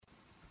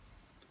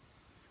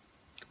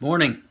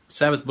Morning.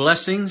 Sabbath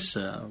blessings.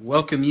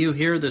 Welcome you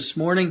here this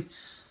morning.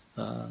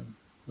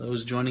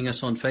 Those joining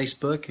us on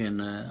Facebook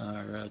and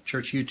our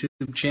church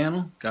YouTube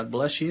channel, God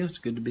bless you. It's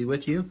good to be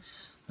with you.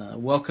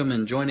 Welcome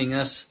and joining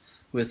us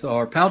with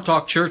our Pal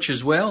Talk Church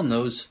as well, and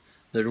those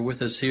that are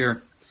with us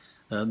here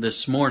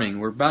this morning.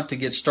 We're about to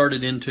get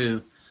started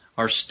into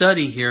our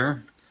study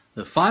here,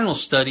 the final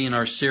study in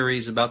our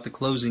series about the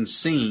closing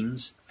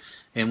scenes,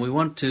 and we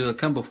want to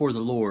come before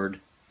the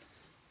Lord,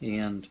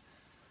 and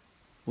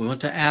we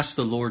want to ask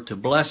the Lord to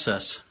bless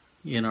us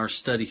in our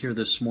study here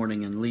this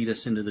morning and lead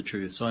us into the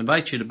truth. So I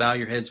invite you to bow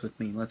your heads with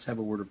me. Let's have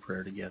a word of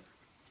prayer together.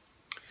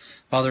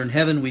 Father in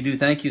heaven, we do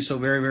thank you so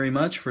very, very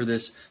much for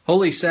this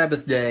holy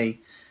Sabbath day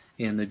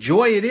and the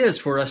joy it is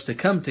for us to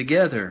come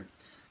together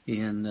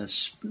in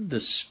the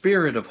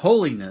spirit of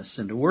holiness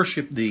and to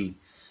worship Thee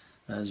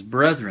as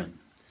brethren.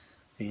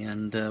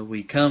 And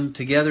we come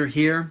together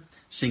here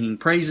singing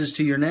praises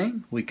to Your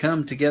name. We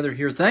come together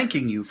here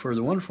thanking You for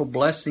the wonderful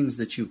blessings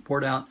that You've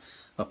poured out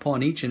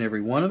upon each and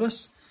every one of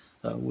us.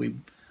 We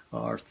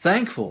are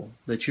thankful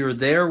that You're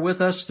there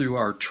with us through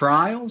our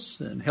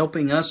trials and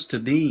helping us to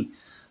be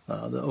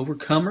the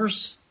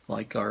overcomers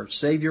like our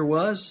Savior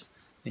was,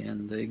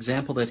 and the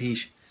example that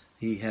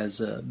He has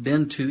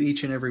been to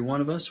each and every one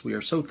of us. We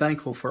are so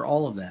thankful for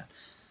all of that.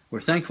 We're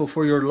thankful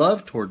for Your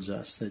love towards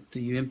us, that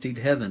You emptied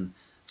heaven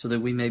so that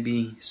we may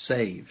be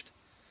saved.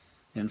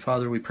 And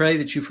Father, we pray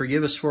that You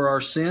forgive us for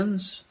our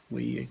sins.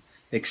 We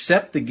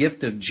accept the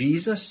gift of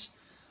Jesus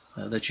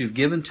that You've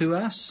given to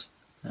us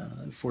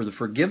for the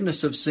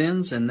forgiveness of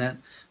sins, and that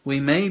we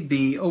may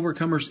be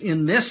overcomers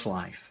in this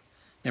life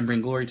and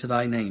bring glory to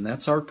Thy name.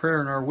 That's our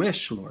prayer and our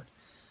wish, Lord,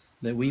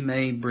 that we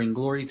may bring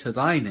glory to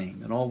Thy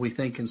name in all we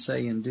think and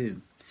say and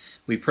do.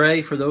 We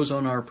pray for those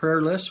on our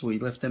prayer list. We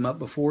lift them up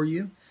before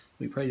You.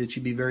 We pray that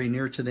You be very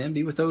near to them.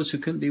 Be with those who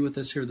couldn't be with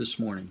us here this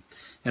morning.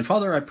 And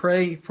Father, I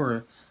pray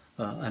for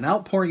an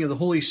outpouring of the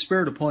Holy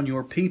Spirit upon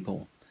Your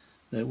people,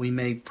 that we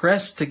may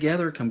press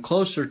together, come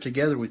closer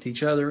together with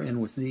each other and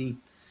with Thee,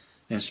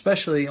 and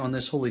especially on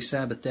this holy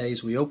Sabbath day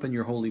as we open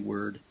Your holy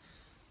word.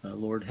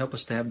 Lord, help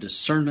us to have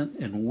discernment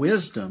and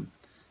wisdom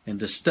and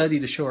to study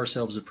to show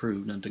ourselves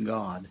approved unto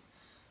God,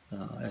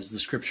 as the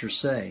Scriptures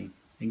say.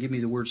 And give me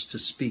the words to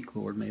speak,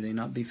 Lord. May they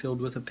not be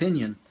filled with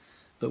opinion,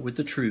 but with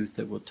the truth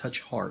that will touch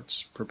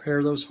hearts.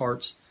 Prepare those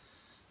hearts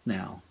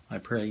now, I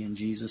pray in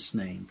Jesus'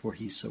 name, for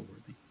He's so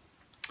worthy.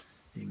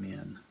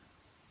 Amen.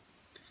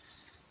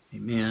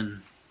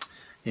 Amen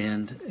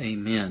and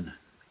amen.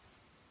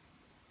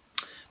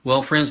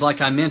 Well, friends,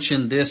 like I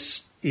mentioned,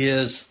 this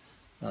is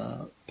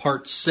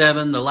part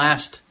 7, the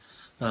last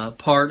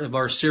part of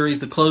our series,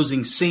 the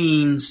closing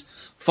scenes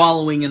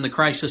following in the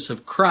crisis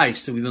of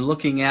Christ. And we've been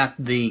looking at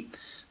the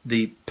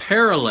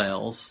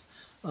parallels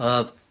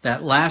of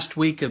that last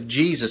week of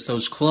Jesus,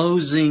 those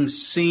closing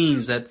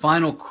scenes, that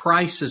final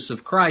crisis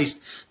of Christ,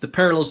 the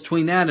parallels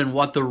between that and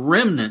what the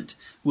remnant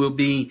will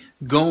be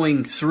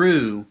going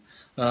through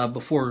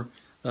before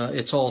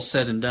it's all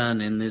said and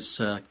done, and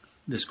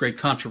this great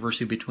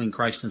controversy between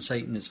Christ and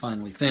Satan is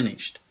finally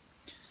finished.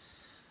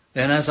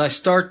 And as I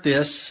start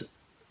this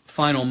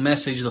final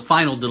message, the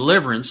final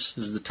deliverance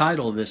is the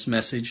title of this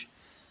message,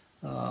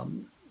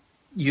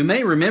 you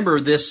may remember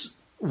this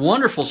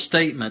wonderful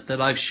statement that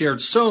I've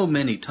shared so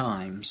many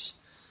times,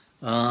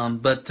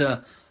 but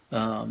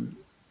I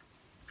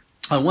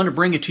want to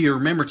bring it to your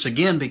remembrance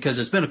again because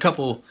it's been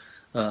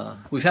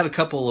we've had a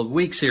couple of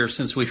weeks here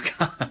since we've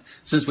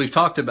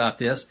talked about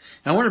this.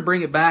 And I want to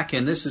bring it back,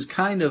 and this is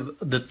kind of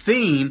the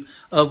theme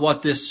of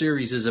what this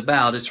series is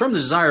about. It's from the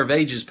Desire of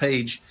Ages,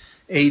 page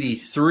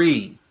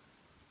 83.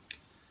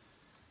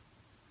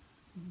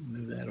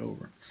 Move that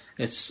over.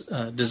 It's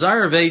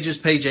Desire of Ages,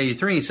 page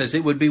 83. It says,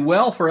 "It would be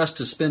well for us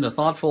to spend a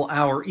thoughtful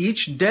hour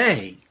each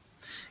day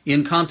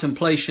in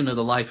contemplation of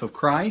the life of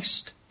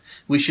Christ.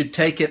 We should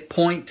take it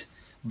point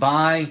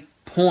by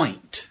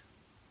point."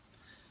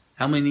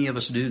 How many of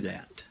us do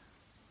that?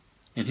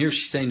 And here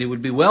she's saying it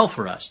would be well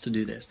for us to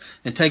do this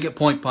and take it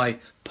point by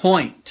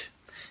point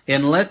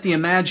and let the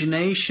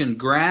imagination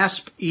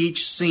grasp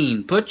each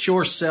scene. Put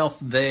yourself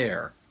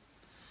there.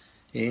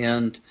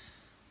 And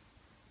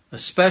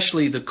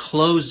especially the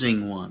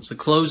closing ones, the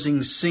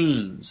closing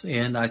scenes.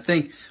 And I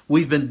think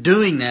we've been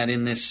doing that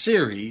in this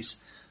series,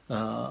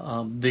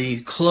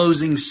 the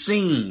closing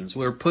scenes.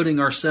 We're putting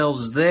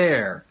ourselves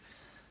there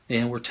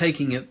and we're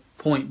taking it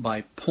point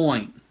by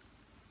point.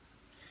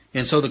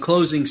 And so the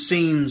closing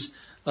scenes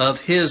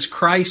of His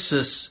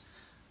crisis,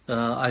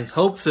 I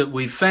hope that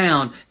we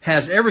found,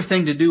 has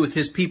everything to do with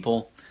His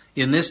people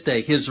in this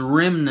day, His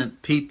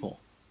remnant people.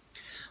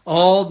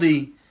 All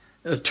the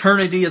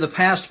eternity of the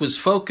past was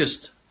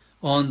focused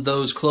on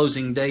those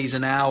closing days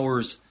and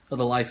hours of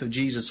the life of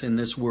Jesus in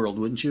this world.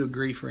 Wouldn't you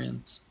agree,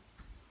 friends?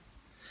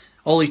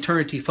 All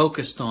eternity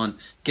focused on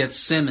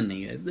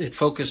Gethsemane. It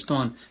focused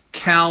on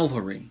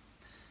Calvary.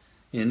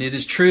 And it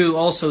is true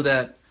also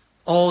that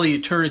all the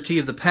eternity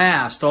of the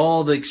past,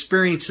 all the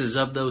experiences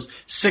of those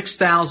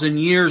 6,000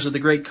 years of the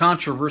great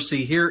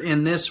controversy here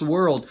in this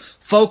world,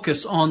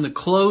 focus on the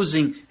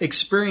closing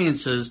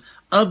experiences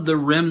of the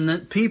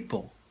remnant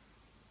people.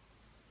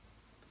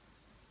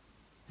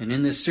 And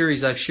in this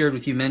series, I've shared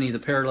with you many of the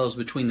parallels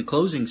between the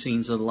closing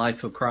scenes of the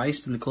life of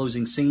Christ and the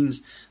closing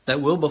scenes that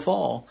will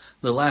befall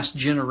the last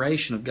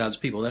generation of God's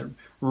people, that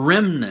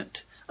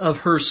remnant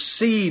of her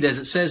seed, as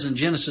it says in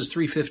Genesis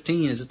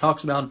 3:15, as it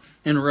talks about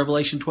in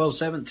Revelation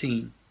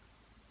 12:17.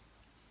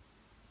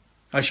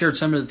 I shared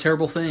some of the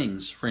terrible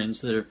things, friends,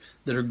 that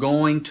are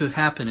going to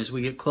happen as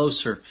we get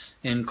closer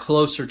and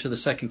closer to the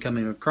second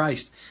coming of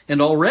Christ.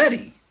 And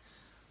already,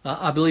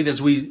 I believe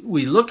as we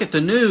look at the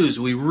news,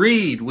 we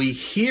read, we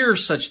hear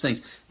such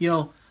things.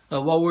 While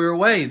we were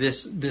away,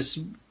 this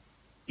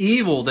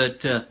evil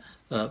that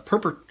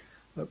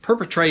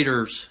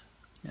perpetrators,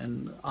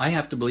 and I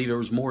have to believe there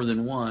was more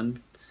than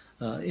one,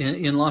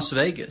 in Las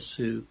Vegas,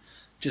 who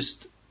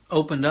just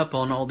opened up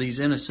on all these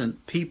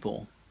innocent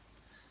people.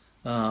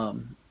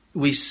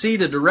 We see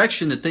the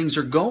direction that things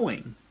are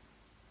going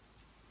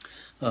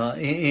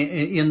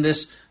in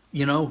this,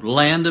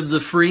 land of the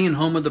free and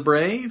home of the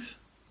brave.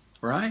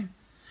 Right?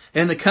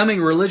 And the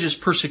coming religious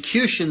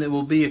persecution that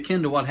will be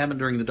akin to what happened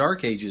during the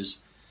Dark Ages.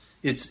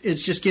 It's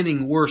just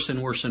getting worse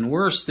and worse and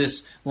worse.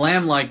 This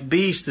lamb-like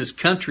beast, this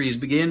country is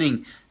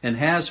beginning, and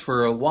has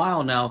for a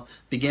while now,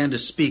 began to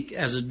speak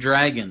as a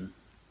dragon.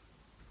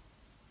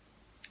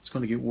 It's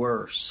going to get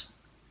worse.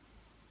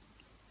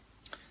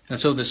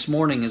 And so this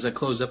morning, as I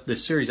close up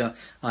this series,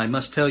 I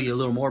must tell you a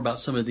little more about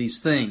some of these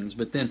things.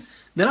 But then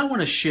I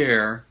want to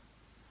share,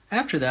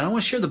 after that, I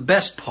want to share the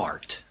best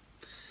part,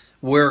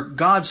 where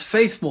God's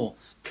faithful,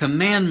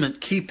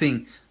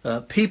 commandment-keeping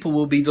people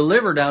will be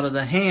delivered out of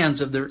the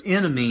hands of their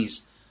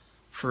enemies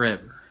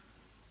forever.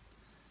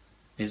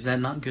 Is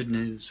that not good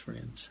news,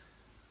 friends?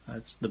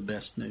 That's the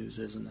best news,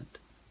 isn't it?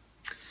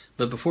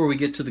 But before we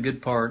get to the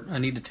good part, I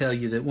need to tell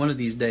you that one of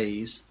these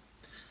days,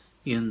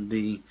 in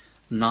the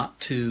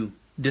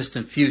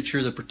not-too-distant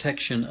future, the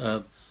protection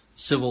of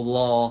civil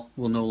law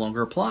will no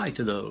longer apply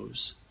to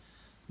those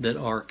that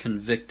are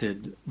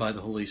convicted by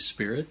the Holy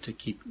Spirit to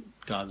keep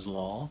God's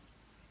law,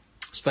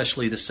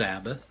 especially the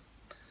Sabbath.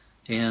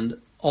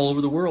 And all over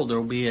the world there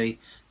will be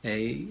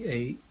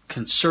a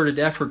concerted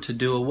effort to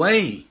do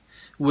away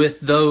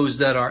with those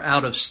that are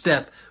out of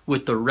step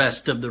with the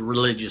rest of the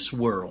religious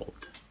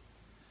world.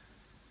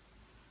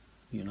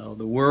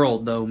 The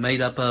world, though made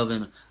up of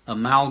an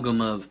amalgam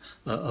of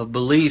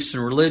beliefs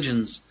and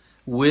religions,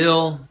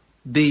 will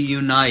be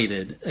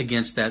united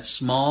against that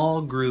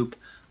small group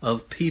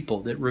of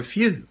people that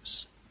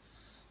refuse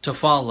to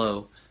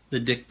follow the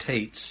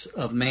dictates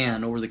of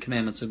man over the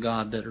commandments of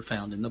God that are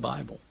found in the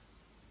Bible.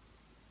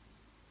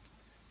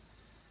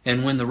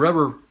 And when the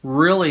rubber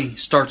really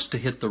starts to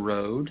hit the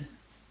road,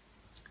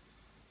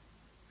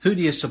 who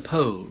do you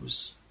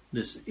suppose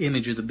this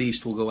image of the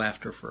beast will go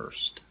after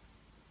first?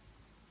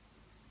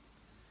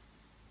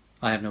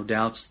 I have no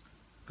doubts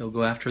they'll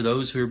go after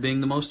those who are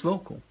being the most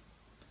vocal.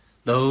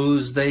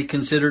 Those they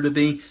consider to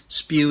be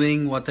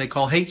spewing what they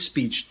call hate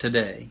speech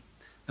today,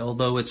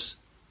 although it's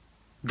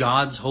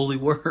God's holy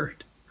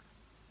word.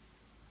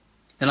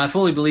 And I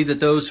fully believe that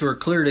those who are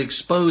clearly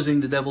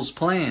exposing the devil's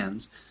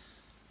plans,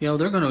 they're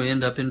going to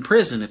end up in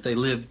prison if they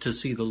live to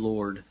see the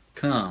Lord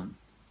come.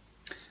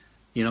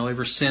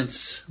 Ever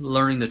since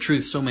learning the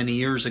truth so many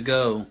years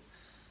ago,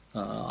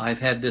 I've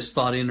had this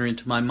thought enter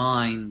into my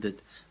mind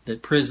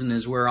that prison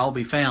is where I'll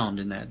be found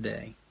in that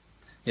day,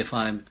 if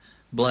I'm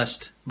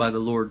blessed by the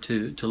Lord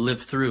to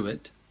live through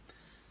it.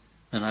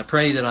 And I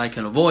pray that I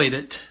can avoid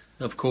it,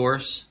 of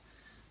course,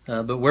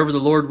 but wherever the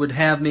Lord would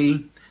have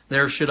me,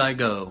 there should I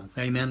go.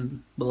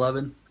 Amen,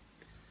 beloved?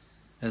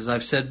 As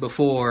I've said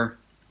before,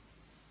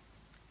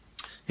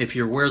 if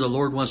you're where the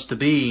Lord wants to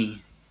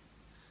be,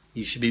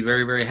 you should be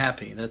very, very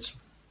happy.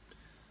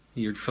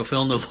 You're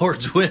fulfilling the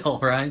Lord's will,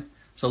 right?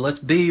 So let's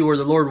be where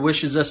the Lord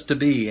wishes us to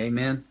be.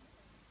 Amen?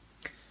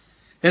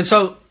 And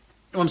so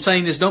what I'm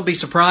saying is, don't be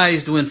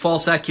surprised when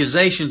false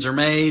accusations are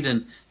made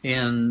and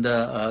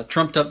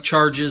trumped up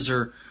charges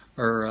are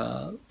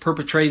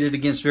perpetrated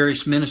against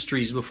various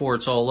ministries before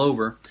it's all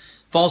over.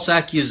 False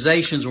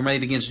accusations were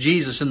made against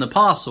Jesus and the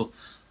apostle,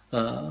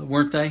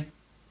 weren't they?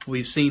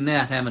 We've seen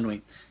that, haven't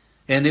we?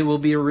 And it will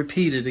be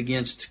repeated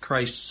against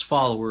Christ's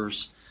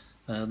followers,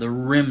 the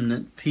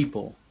remnant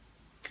people.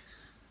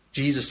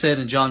 Jesus said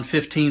in John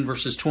 15,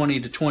 verses 20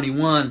 to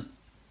 21,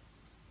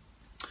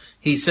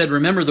 He said,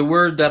 "Remember the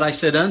word that I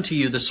said unto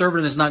you, the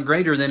servant is not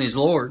greater than his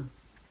Lord.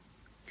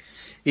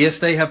 If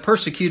they have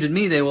persecuted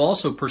me, they will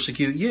also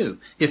persecute you.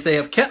 If they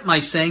have kept my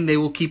saying, they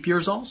will keep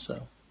yours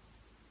also.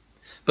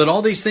 But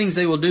all these things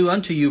they will do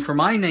unto you for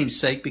my name's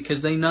sake,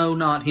 because they know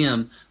not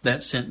him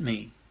that sent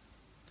me."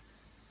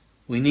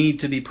 We need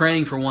to be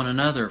praying for one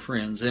another,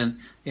 friends, and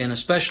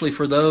especially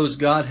for those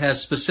God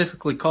has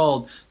specifically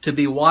called to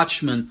be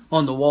watchmen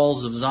on the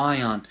walls of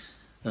Zion.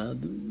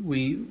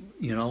 Being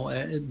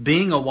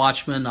a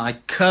watchman, I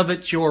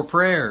covet your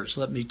prayers,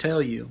 let me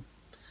tell you.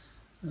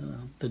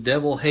 The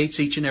devil hates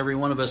each and every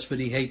one of us, but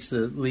he hates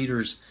the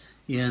leaders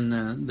in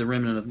the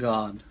remnant of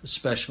God,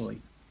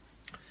 especially.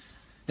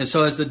 And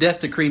so as the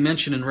death decree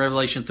mentioned in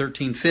Revelation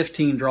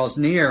 13:15 draws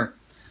near,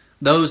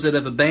 those that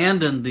have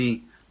abandoned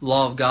the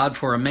law of God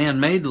for a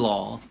man-made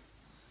law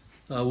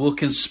will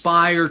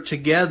conspire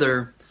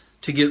together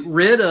to get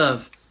rid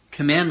of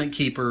commandment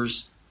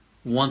keepers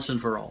once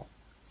and for all.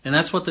 And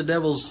that's what the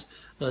devil's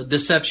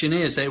deception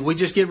is. If we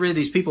just get rid of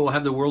these people, we'll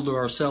have the world to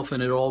ourselves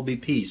and it'll all be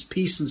peace.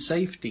 Peace and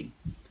safety.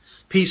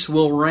 Peace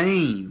will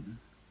reign.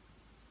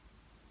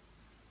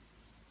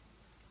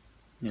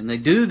 And they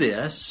do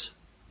this,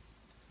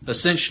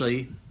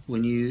 essentially,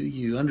 when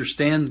you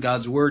understand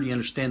God's Word, you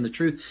understand the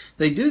truth.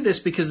 They do this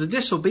because the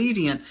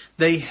disobedient,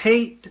 they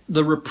hate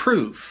the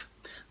reproof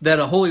that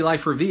a holy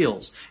life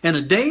reveals. And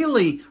a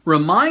daily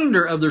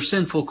reminder of their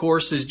sinful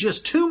course is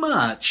just too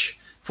much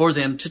for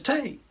them to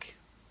take.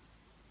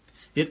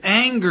 It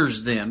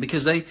angers them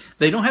because they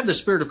don't have the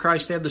Spirit of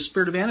Christ, they have the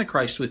spirit of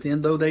Antichrist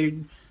within, though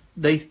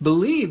they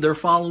believe they're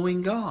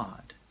following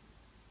God.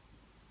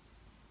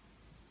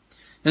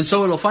 And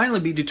so it'll finally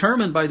be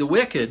determined by the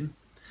wicked,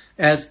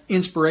 as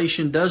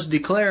inspiration does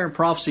declare and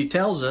prophecy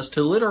tells us,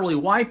 to literally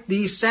wipe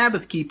these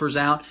Sabbath keepers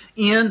out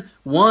in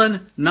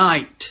one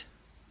night.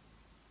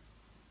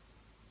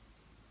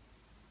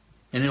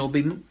 And it'll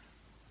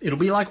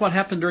be like what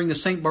happened during the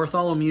St.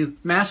 Bartholomew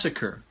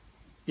massacre.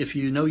 If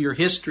you know your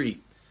history,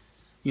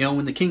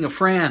 when the King of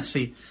France,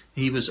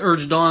 he was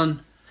urged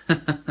on,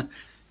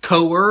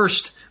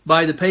 coerced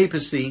by the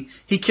papacy,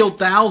 he killed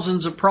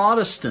thousands of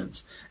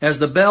Protestants. As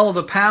the bell of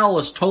the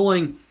palace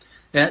tolling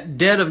at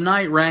dead of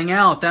night rang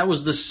out, that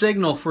was the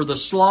signal for the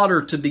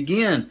slaughter to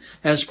begin,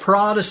 as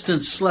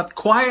Protestants slept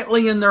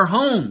quietly in their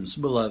homes,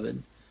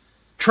 beloved,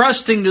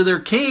 trusting to their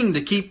king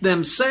to keep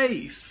them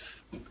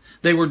safe.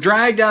 They were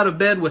dragged out of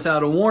bed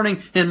without a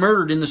warning and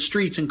murdered in the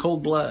streets in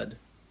cold blood.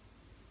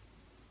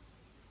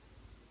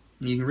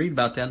 You can read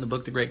about that in the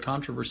book The Great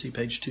Controversy,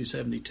 page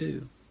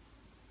 272.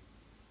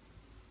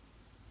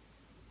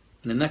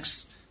 And the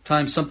next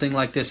time something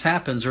like this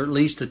happens, or at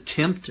least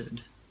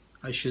attempted,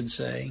 I should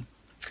say,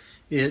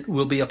 it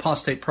will be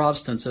apostate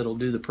Protestants that will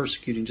do the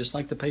persecuting, just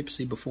like the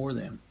papacy before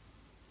them.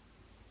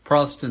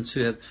 Protestants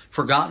who have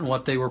forgotten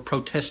what they were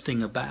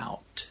protesting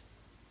about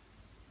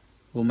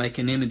will make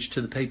an image to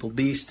the papal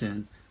beast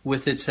and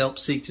with its help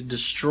seek to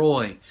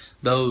destroy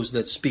those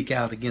that speak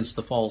out against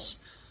the false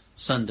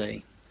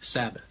Sunday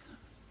Sabbath.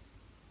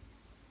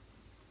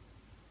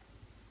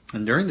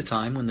 And during the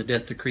time when the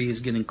death decree is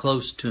getting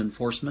close to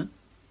enforcement,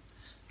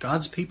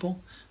 God's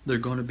people, they're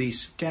going to be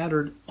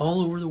scattered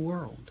all over the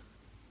world.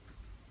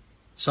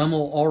 Some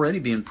will already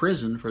be in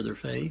prison for their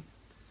faith,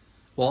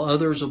 while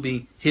others will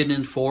be hidden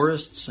in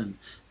forests and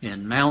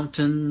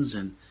mountains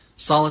and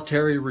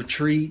solitary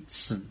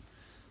retreats, and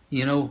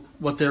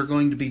what they're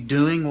going to be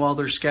doing while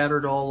they're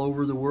scattered all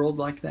over the world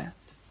like that.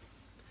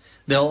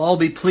 They'll all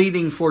be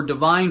pleading for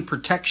divine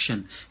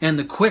protection and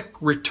the quick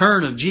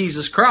return of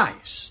Jesus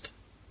Christ.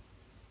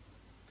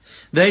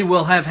 They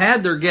will have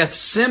had their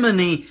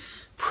Gethsemane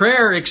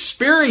prayer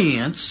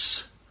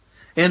experience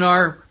and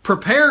are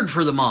prepared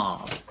for the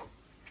mob.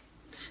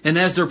 And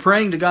as they're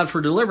praying to God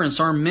for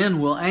deliverance, our men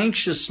will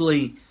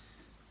anxiously,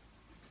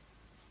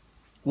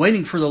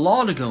 waiting for the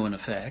law to go in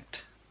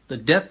effect, the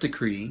death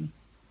decree,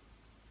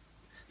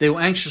 they will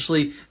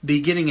anxiously be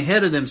getting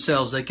ahead of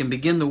themselves. They can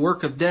begin the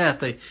work of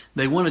death.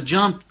 They want to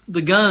jump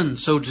the gun,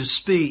 so to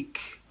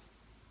speak.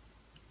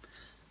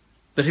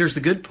 But here's the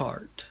good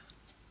part.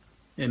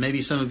 And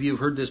maybe some of you have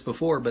heard this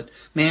before, but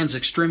man's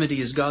extremity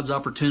is God's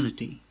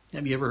opportunity.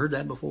 Have you ever heard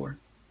that before?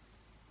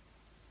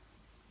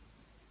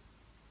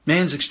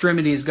 Man's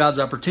extremity is God's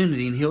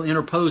opportunity, and He'll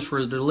interpose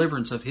for the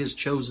deliverance of His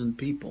chosen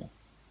people.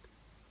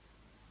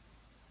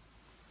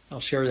 I'll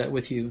share that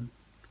with you.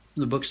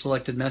 The book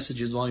Selected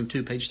Messages, Volume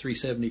 2, page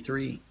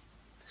 373.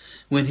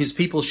 When His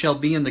people shall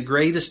be in the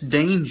greatest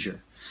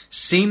danger,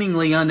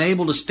 seemingly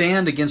unable to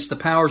stand against the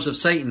powers of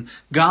Satan,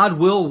 God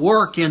will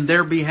work in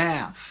their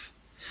behalf.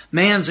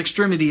 Man's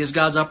extremity is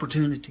God's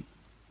opportunity.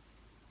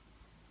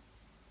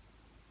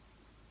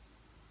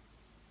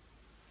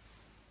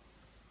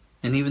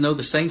 And even though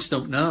the saints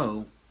don't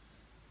know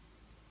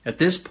at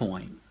this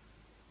point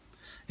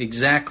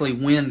exactly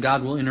when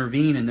God will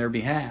intervene in their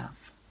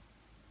behalf,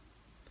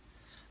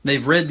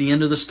 they've read the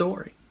end of the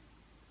story.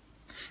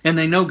 And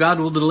they know God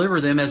will deliver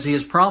them as He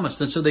has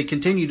promised. And so they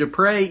continue to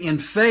pray in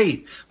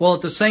faith, while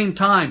at the same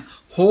time,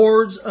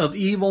 hordes of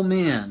evil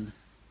men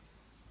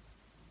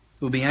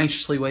will be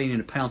anxiously waiting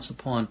to pounce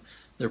upon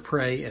their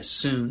prey as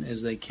soon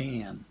as they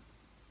can.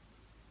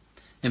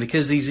 And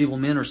because these evil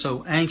men are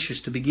so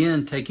anxious to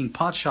begin taking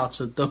potshots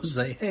at those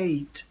they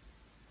hate,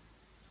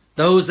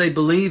 those they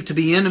believe to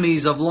be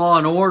enemies of law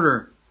and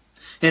order,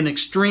 and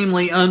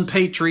extremely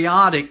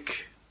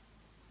unpatriotic,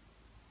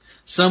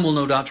 some will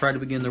no doubt try to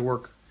begin their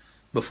work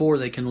before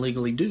they can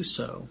legally do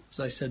so, as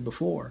I said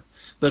before.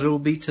 But it will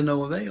be to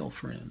no avail,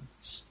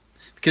 friends.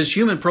 Because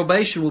human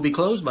probation will be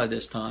closed by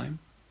this time.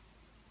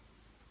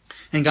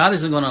 And God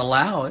isn't going to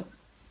allow it.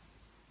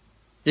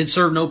 It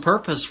served no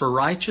purpose for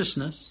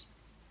righteousness,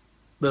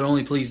 but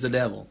only pleased the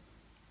devil.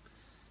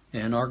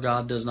 And our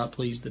God does not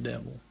please the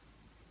devil.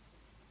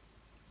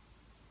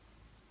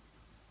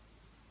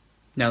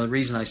 Now, the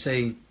reason I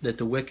say that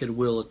the wicked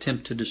will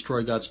attempt to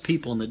destroy God's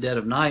people in the dead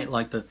of night,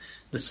 like the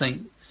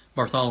St.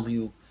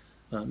 Bartholomew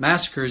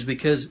massacre is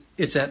because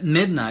it's at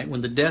midnight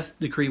when the death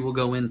decree will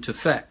go into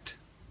effect.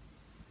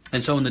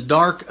 And so in the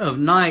dark of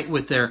night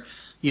with their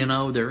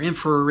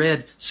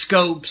infrared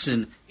scopes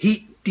and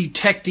heat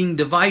detecting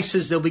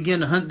devices, they'll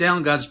begin to hunt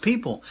down God's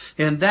people.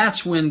 And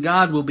that's when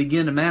God will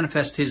begin to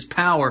manifest His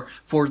power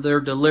for their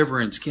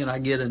deliverance. Can I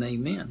get an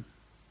amen?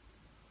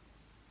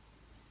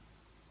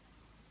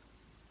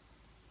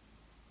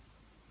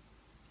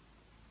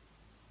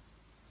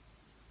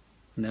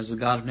 And as the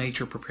God of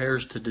nature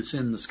prepares to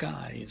descend the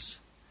skies,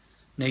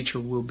 nature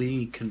will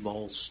be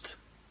convulsed.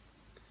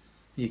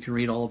 You can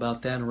read all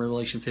about that in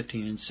Revelation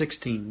 15 and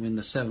 16 when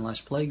the 7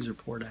 last plagues are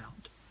poured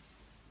out.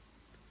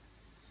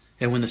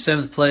 And when the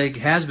 7th plague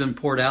has been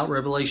poured out,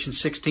 Revelation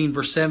 16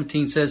 verse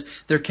 17 says,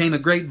 there came a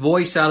great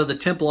voice out of the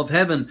temple of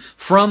heaven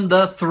from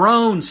the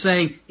throne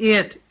saying,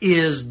 it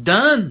is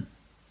done.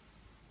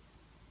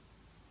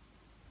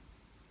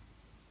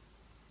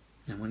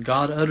 And when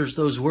God utters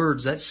those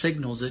words, that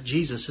signals that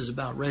Jesus is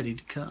about ready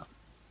to come.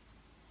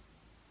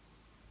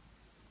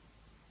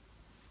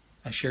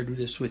 I shared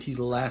this with you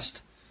the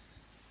last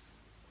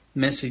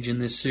message in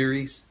this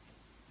series.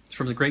 It's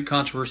from the Great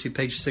Controversy,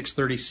 page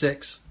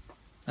 636.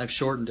 I've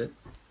shortened it.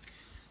 It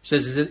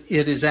says, it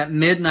is at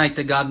midnight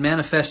that God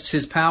manifests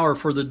His power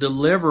for the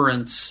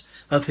deliverance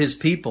of His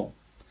people.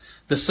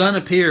 The sun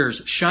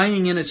appears,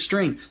 shining in its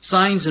strength.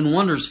 Signs and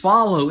wonders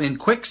follow in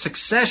quick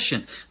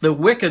succession. The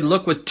wicked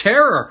look with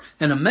terror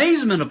and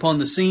amazement upon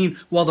the scene,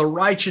 while the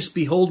righteous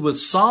behold with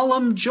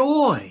solemn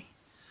joy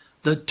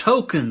the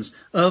tokens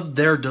of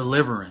their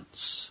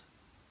deliverance.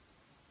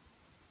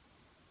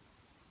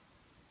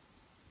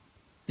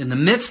 In the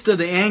midst of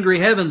the angry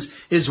heavens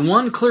is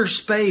one clear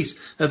space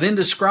of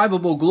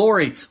indescribable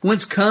glory,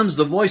 whence comes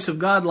the voice of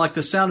God like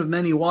the sound of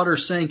many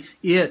waters, saying,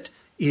 it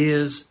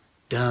is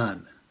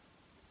done.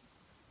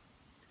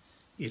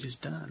 It is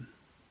done.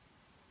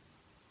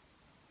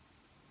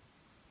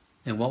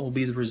 And what will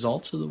be the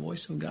results of the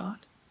voice of God?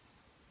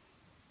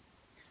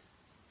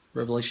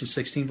 Revelation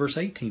 16 verse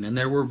 18. And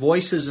there were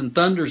voices and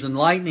thunders and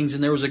lightnings,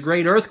 and there was a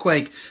great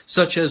earthquake,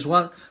 such as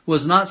what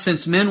was not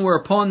since men were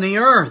upon the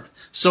earth.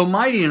 So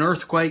mighty an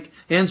earthquake,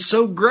 and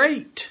so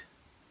great.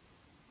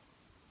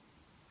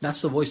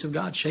 That's the voice of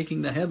God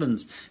shaking the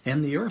heavens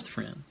and the earth,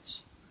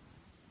 friends.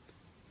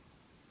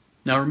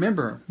 Now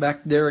remember,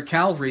 back there at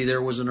Calvary,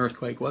 there was an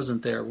earthquake,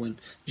 wasn't there? When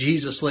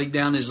Jesus laid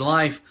down His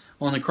life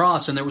on the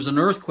cross, and there was an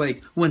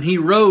earthquake when He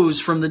rose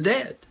from the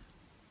dead.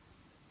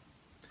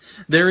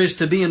 There is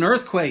to be an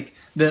earthquake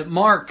that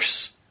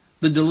marks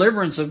the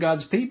deliverance of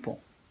God's people.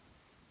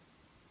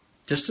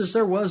 Just as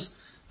there was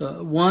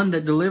one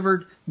that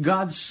delivered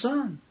God's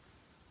Son.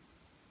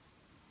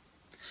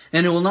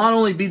 And it will not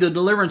only be the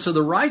deliverance of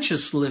the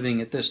righteous living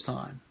at this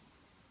time.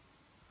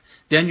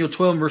 Daniel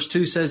 12 verse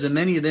 2 says, and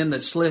many of them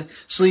that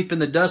sleep in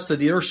the dust of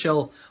the earth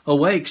shall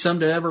awake, some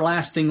to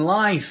everlasting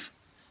life,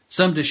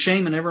 some to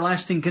shame and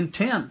everlasting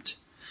contempt.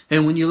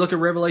 And when you look at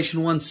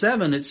Revelation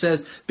 1:7, it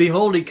says,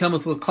 behold, He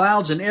cometh with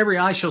clouds, and every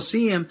eye shall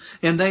see Him,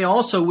 and they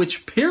also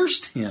which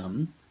pierced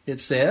Him, it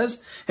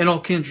says, and all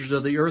kindreds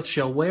of the earth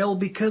shall wail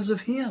because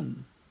of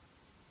Him.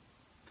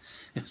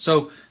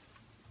 So,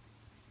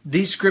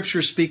 these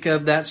scriptures speak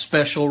of that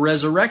special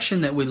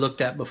resurrection that we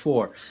looked at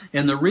before.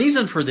 And the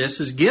reason for this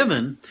is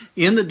given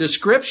in the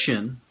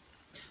description,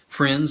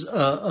 friends,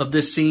 of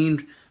this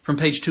scene from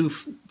page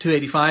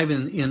 285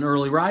 in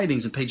early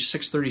writings and page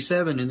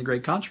 637 in the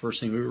Great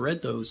Controversy. We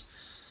read those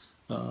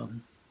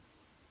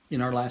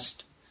in our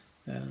last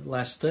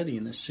study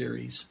in this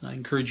series. I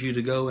encourage you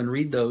to go and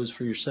read those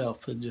for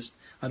yourself.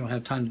 I don't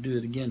have time to do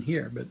it again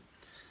here, but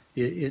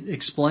it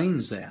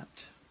explains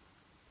that.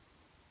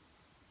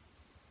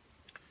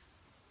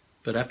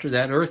 But after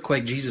that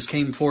earthquake, Jesus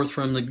came forth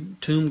from the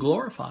tomb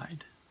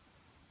glorified.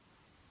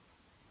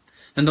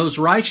 And those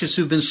righteous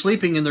who've been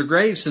sleeping in their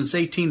graves since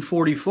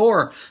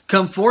 1844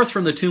 come forth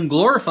from the tomb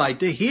glorified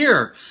to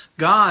hear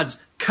God's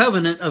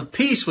covenant of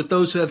peace with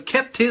those who have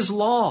kept His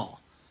law,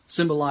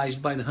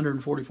 symbolized by the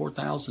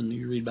 144,000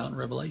 you read about in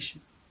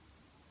Revelation.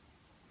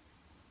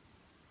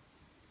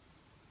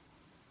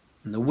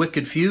 And the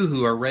wicked few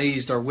who are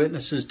raised are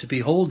witnesses to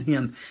behold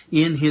Him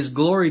in His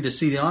glory, to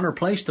see the honor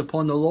placed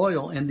upon the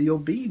loyal and the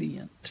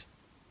obedient.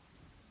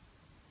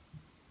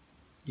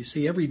 You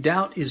see, every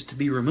doubt is to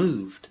be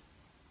removed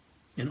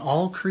in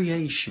all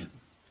creation.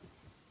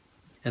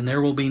 And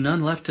there will be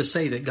none left to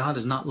say that God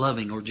is not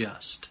loving or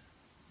just.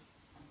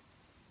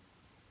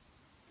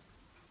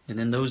 And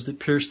then those that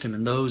pierced Him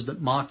and those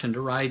that mocked and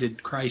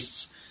derided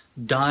Christ's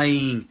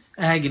dying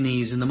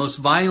agonies and the most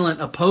violent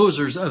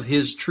opposers of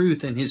His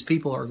truth and His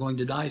people are going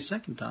to die a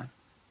second time.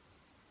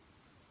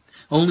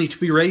 Only to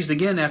be raised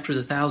again after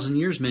the 1,000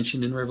 years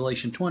mentioned in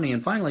Revelation 20.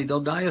 And finally,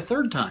 they'll die a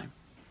third time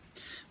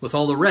with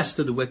all the rest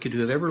of the wicked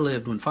who have ever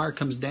lived when fire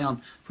comes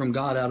down from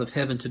God out of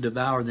heaven to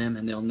devour them,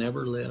 and they'll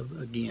never live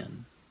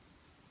again.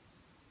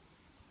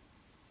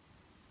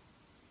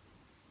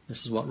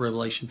 This is what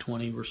Revelation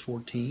 20 verse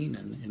 14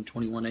 and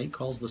 21:8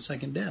 calls the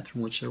second death,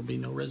 from which there will be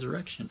no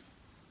resurrection.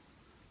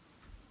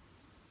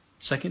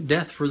 Second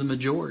death for the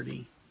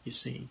majority, you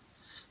see.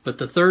 But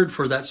the third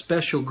for that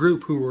special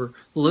group who were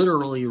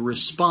literally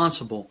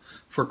responsible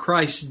for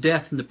Christ's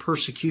death and the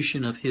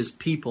persecution of His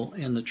people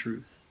and the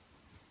truth.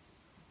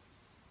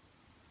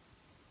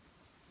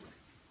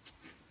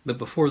 But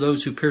before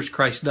those who pierced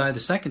Christ die the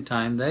second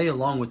time, they,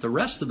 along with the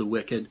rest of the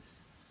wicked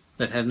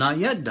that have not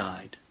yet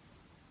died,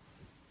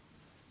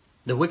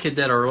 the wicked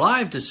that are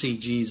alive to see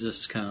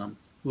Jesus come,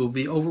 will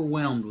be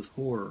overwhelmed with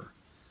horror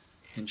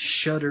and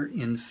shudder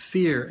in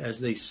fear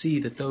as they see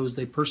that those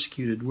they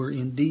persecuted were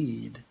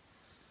indeed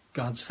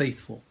God's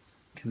faithful,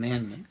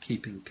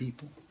 commandment-keeping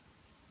people.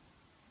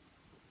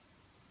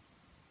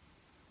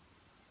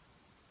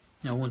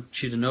 Now I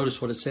want you to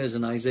notice what it says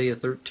in Isaiah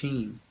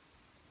 13.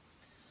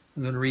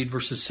 I'm going to read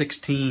verses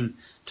 16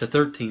 to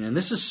 13. And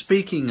this is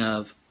speaking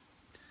of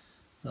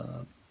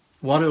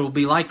what it will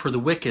be like for the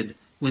wicked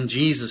when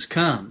Jesus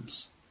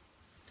comes.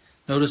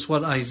 Notice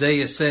what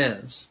Isaiah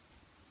says.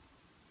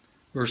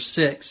 Verse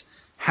 6.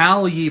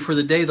 Howl ye, for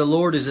the day of the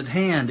Lord is at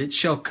hand. It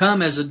shall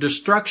come as a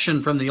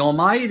destruction from the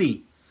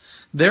Almighty.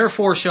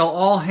 Therefore shall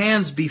all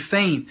hands be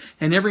faint,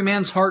 and every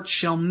man's heart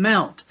shall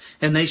melt,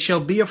 and they shall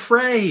be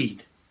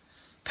afraid.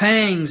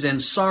 Pangs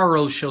and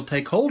sorrow shall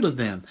take hold of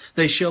them.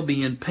 They shall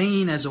be in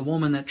pain as a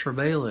woman that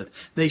travaileth.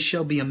 They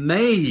shall be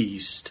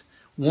amazed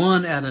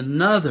one at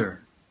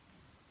another.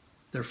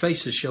 Their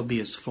faces shall be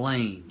as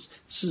flames.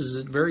 This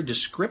is very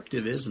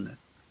descriptive, isn't it?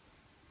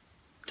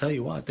 Tell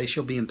you what, they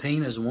shall be in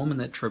pain as a woman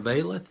that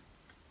travaileth.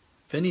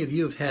 If any of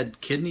you have had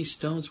kidney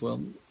stones,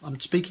 well, I'm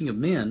speaking of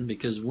men,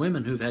 because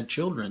women who've had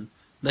children,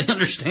 they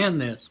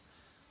understand this.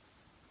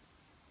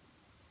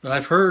 But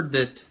I've heard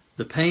that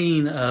the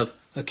pain of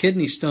a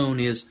kidney stone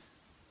is,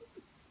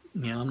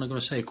 I'm not going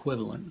to say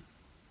equivalent,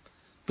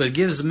 but it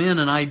gives men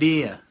an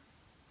idea.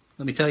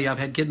 Let me tell you, I've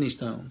had kidney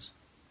stones.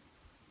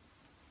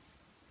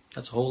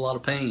 That's a whole lot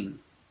of pain.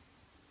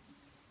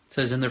 It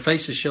says, and their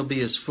faces shall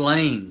be as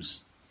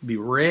flames, be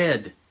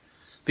red.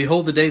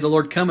 Behold, the day the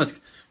Lord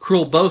cometh,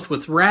 cruel both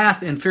with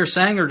wrath and fierce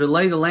anger, to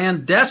lay the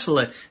land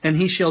desolate, and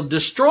He shall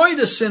destroy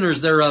the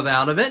sinners thereof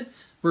out of it.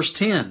 Verse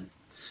 10.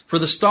 For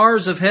the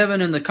stars of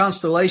heaven and the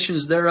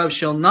constellations thereof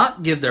shall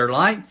not give their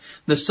light.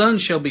 The sun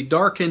shall be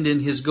darkened in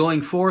his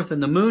going forth,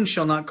 and the moon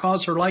shall not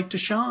cause her light to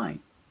shine.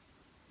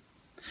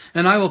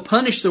 And I will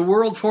punish the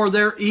world for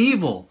their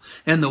evil,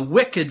 and the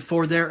wicked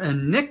for their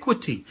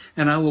iniquity.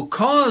 And I will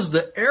cause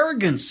the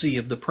arrogancy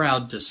of the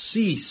proud to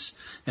cease,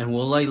 and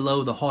will lay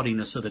low the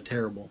haughtiness of the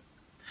terrible.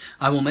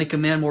 I will make a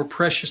man more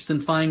precious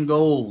than fine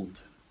gold.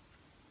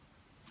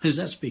 Who's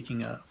that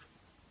speaking of?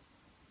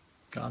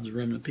 God's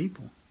remnant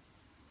people.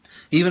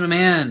 Even a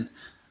man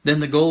than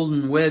the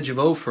golden wedge of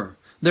Ophir.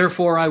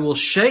 Therefore I will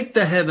shake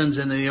the heavens,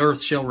 and the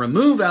earth shall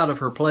remove out of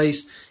her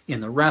place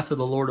in the wrath of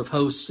the Lord of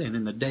hosts, and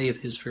in the day of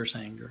His fierce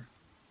anger.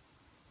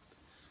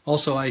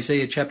 Also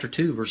Isaiah chapter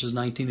 2, verses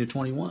 19 to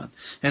 21.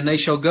 And they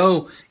shall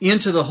go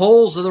into the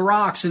holes of the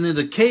rocks and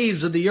into the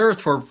caves of the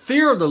earth for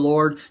fear of the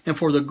Lord and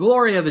for the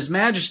glory of His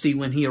majesty,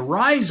 when He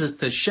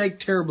ariseth to shake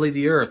terribly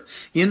the earth.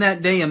 In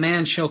that day a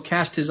man shall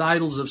cast his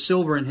idols of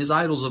silver and his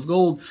idols of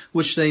gold,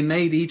 which they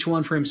made each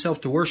one for himself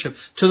to worship,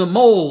 to the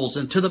moles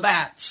and to the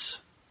bats.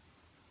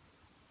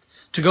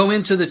 To go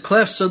into the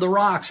clefts of the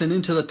rocks and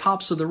into the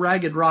tops of the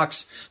ragged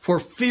rocks, for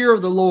fear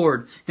of the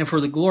Lord and for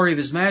the glory of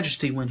His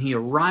majesty, when He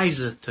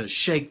ariseth to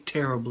shake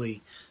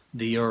terribly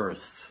the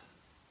earth.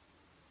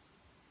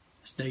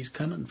 This day's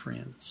coming,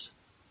 friends.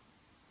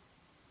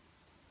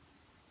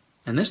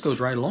 And this goes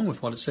right along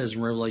with what it says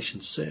in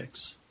Revelation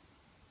 6.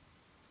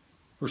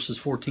 Verses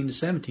 14 to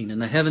 17. And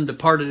the heaven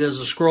departed as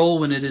a scroll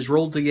when it is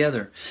rolled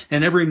together,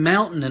 and every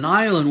mountain and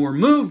island were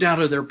moved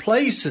out of their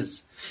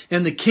places.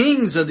 And the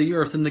kings of the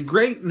earth, and the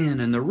great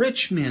men, and the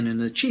rich men, and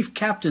the chief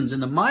captains,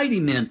 and the mighty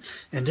men,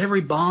 and every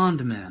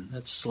bondman,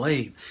 that's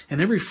slave, and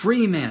every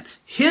free man,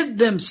 hid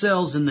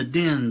themselves in the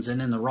dens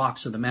and in the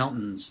rocks of the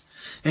mountains,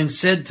 and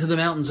said to the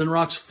mountains and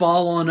rocks,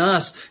 fall on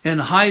us, and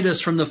hide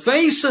us from the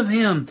face of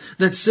Him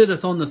that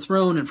sitteth on the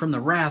throne, and from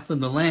the wrath of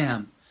the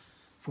Lamb.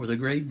 For the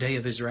great day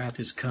of His wrath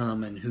is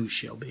come, and who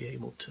shall be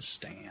able to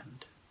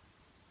stand?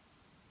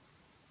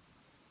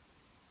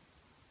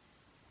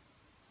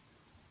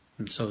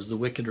 And so as the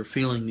wicked are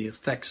feeling the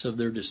effects of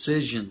their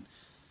decision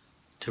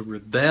to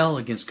rebel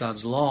against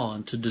God's law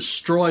and to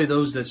destroy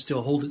those that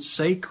still hold it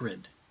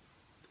sacred,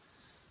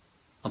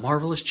 a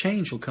marvelous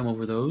change will come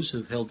over those who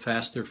have held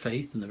fast their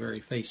faith in the very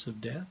face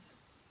of death.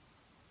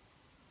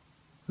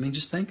 I mean,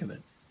 just think of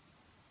it.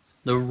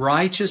 The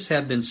righteous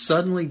have been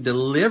suddenly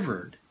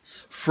delivered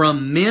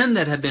from men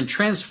that have been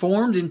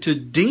transformed into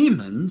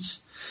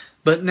demons,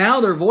 but now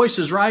their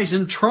voices rise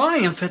in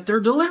triumph at their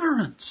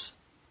deliverance.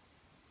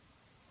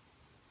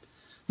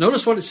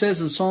 Notice what it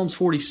says in Psalms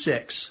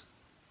 46.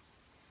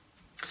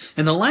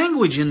 And the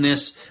language in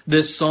this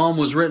psalm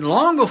was written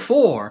long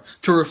before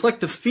to reflect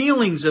the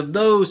feelings of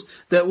those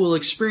that will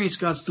experience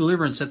God's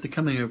deliverance at the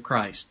coming of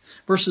Christ.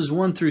 Verses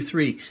 1 through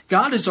 3.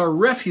 God is our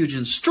refuge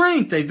and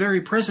strength, a very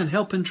present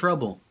help in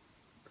trouble.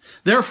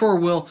 Therefore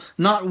will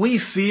not we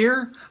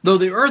fear, though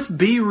the earth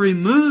be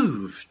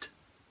removed,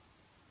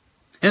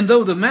 and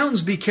though the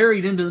mountains be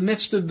carried into the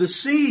midst of the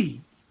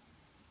sea.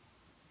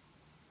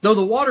 Though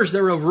the waters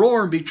thereof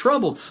roar and be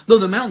troubled, though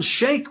the mountains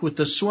shake with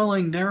the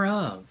swelling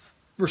thereof.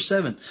 Verse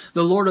 7,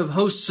 the Lord of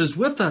hosts is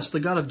with us. The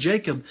God of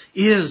Jacob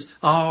is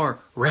our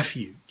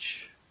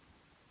refuge.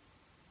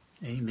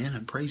 Amen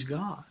and praise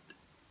God.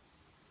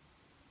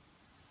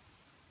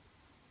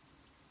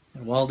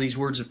 And while these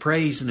words of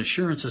praise and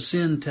assurance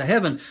ascend to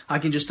heaven, I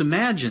can just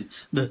imagine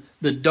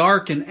the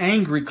dark and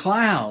angry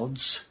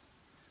clouds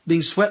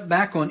being swept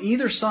back on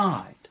either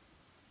side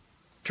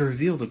to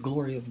reveal the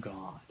glory of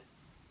God.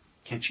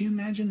 Can't you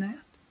imagine that?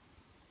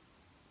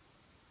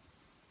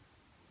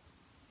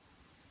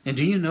 And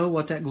do you know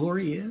what that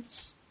glory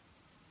is?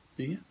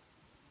 Do you?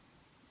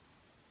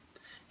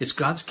 It's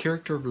God's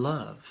character of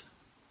love.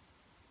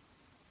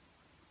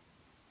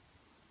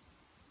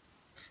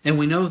 And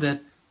we know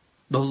that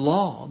the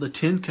law, the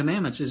Ten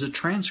Commandments, is a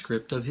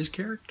transcript of His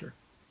character.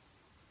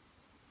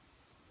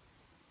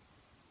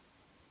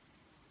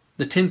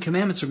 The Ten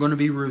Commandments are going to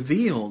be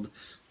revealed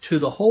to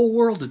the whole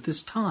world at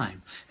this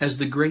time as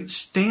the great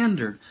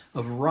standard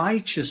of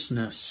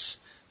righteousness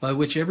by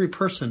which every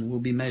person will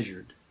be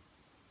measured.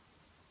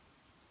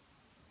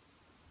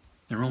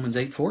 And Romans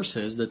 8:4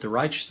 says that the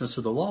righteousness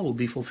of the law will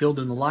be fulfilled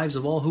in the lives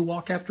of all who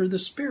walk after the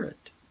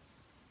Spirit.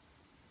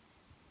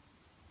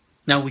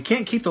 Now, we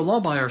can't keep the law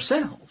by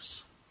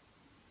ourselves,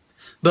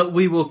 but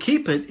we will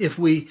keep it if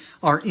we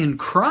are in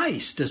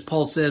Christ, as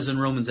Paul says in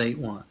Romans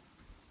 8:1.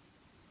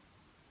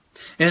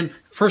 And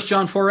 1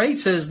 John 4:8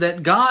 says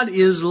that God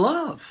is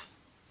love.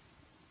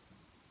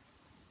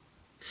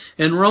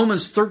 And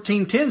Romans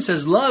 13:10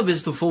 says love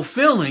is the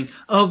fulfilling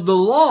of the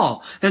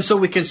law. And so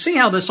we can see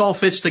how this all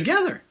fits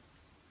together.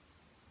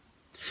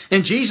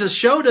 And Jesus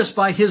showed us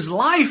by His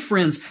life,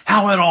 friends,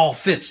 how it all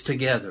fits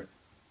together.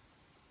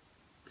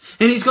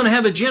 And He's going to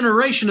have a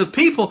generation of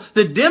people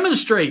that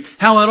demonstrate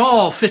how it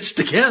all fits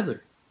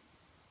together.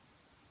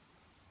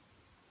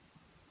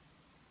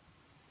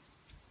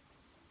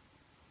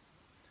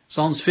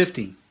 Psalms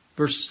 50,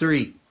 verse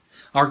 3.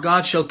 Our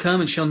God shall come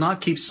and shall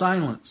not keep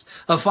silence.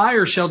 A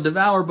fire shall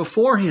devour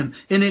before Him,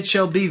 and it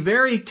shall be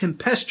very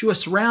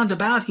tempestuous round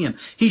about Him.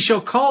 He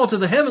shall call to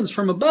the heavens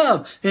from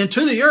above, and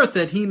to the earth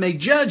that He may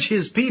judge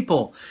His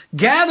people.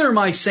 Gather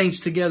my saints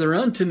together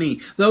unto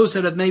me, those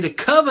that have made a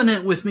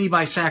covenant with me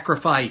by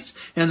sacrifice,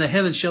 and the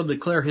heavens shall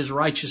declare His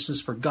righteousness,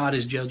 for God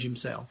is judge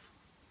Himself.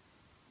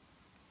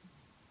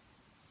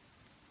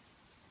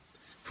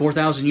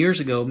 4,000 years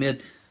ago,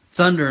 amid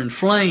thunder and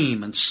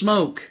flame and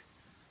smoke,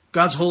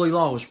 God's holy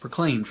law was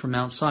proclaimed from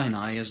Mount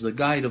Sinai as the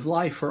guide of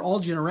life for all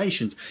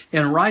generations.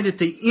 And right at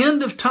the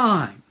end of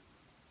time,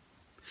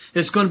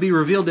 it's going to be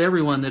revealed to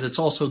everyone that it's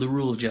also the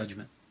rule of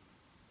judgment.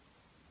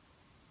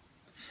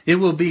 It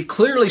will be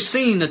clearly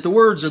seen that the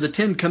words of the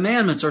Ten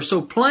Commandments are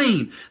so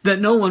plain that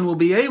no one will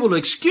be able to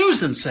excuse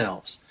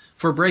themselves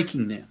for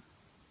breaking them.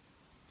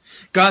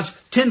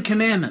 God's Ten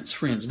Commandments,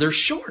 friends, they're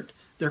short,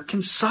 they're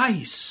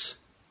concise.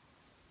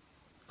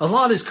 A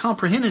lot is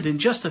comprehended in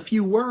just a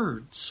few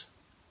words.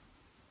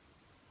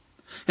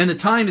 And the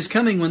time is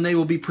coming when they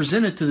will be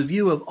presented to the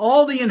view of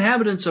all the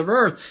inhabitants of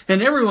earth,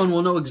 and everyone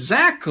will know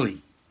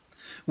exactly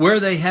where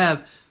they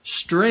have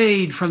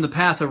strayed from the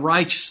path of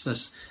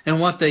righteousness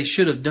and what they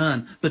should have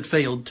done but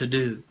failed to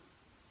do.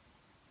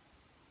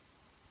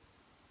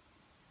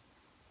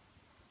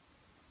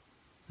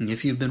 And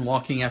if you've been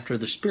walking after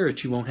the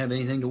Spirit, you won't have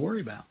anything to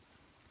worry about.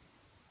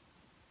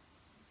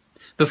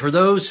 But for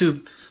those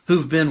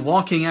who've been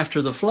walking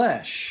after the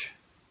flesh,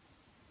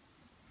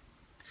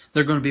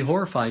 they're going to be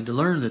horrified to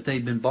learn that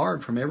they've been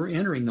barred from ever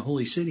entering the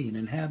holy city and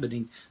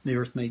inhabiting the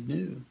earth made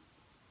new.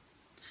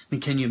 I mean,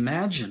 can you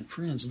imagine,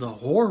 friends, the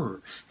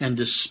horror and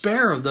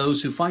despair of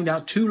those who find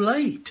out too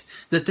late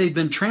that they've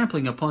been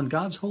trampling upon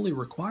God's holy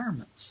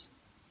requirements?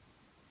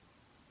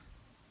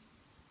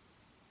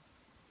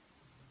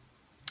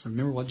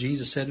 Remember what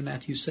Jesus said in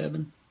Matthew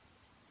 7,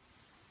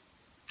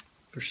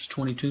 verses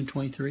 22 and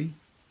 23?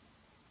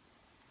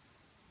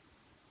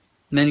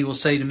 Many will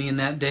say to me in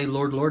that day,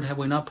 Lord, Lord, have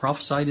we not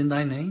prophesied in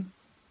Thy name?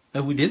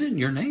 We did it in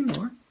Your name,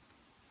 Lord.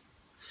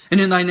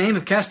 And in Thy name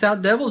have cast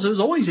out devils. It was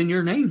always in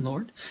Your name,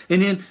 Lord.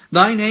 And in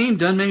Thy name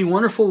done many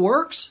wonderful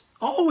works.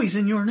 Always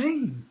in Your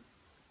name.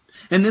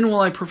 And then will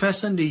I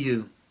profess unto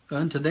you,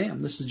 unto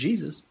them, this is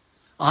Jesus,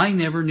 I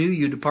never knew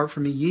you. Depart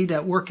from me, ye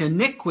that work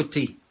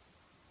iniquity.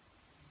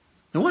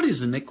 Now what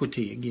is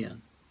iniquity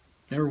again?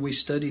 Remember we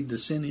studied the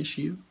sin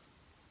issue?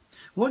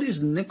 What is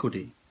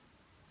iniquity?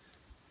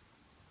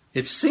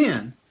 It's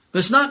sin. But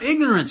it's not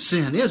ignorant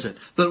sin, is it?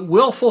 But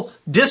willful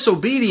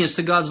disobedience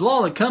to God's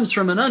law that comes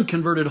from an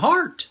unconverted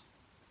heart.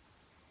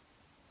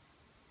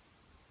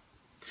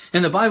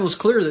 And the Bible is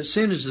clear that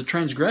sin is the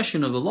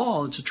transgression of the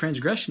law. It's a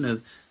transgression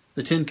of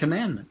the Ten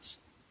Commandments.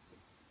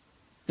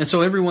 And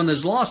so everyone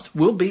that's lost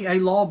will be a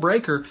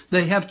lawbreaker.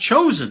 They have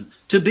chosen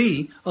to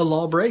be a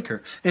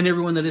lawbreaker. And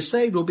everyone that is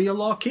saved will be a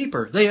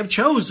lawkeeper. They have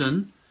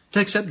chosen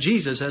to accept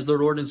Jesus as their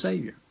Lord and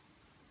Savior.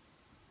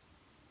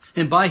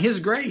 And by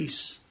His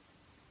grace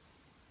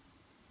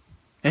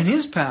and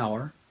His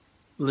power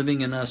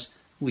living in us,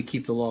 we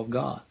keep the law of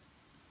God.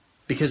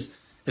 Because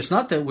it's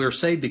not that we're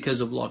saved because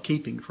of law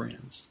keeping,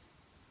 friends.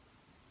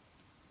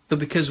 but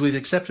because we've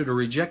accepted or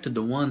rejected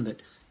the one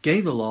that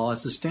gave the law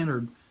as the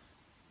standard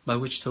by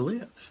which to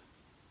live.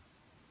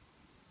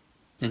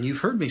 And you've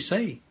heard me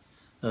say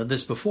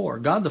this before.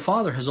 God the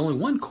Father has only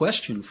one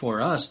question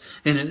for us,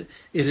 and it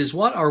is,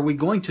 what are we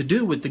going to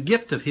do with the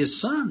gift of His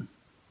Son?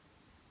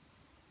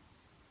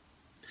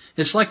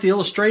 It's like the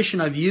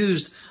illustration I've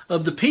used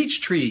of the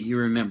peach tree, you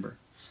remember.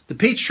 The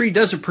peach tree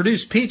doesn't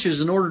produce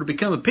peaches in order to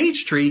become a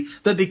peach tree,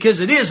 but because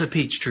it is a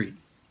peach tree.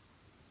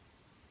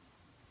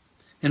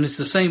 And it's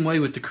the same way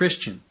with the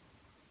Christian.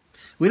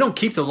 We don't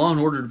keep the law in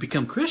order to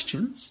become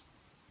Christians,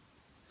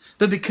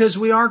 but because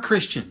we are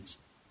Christians.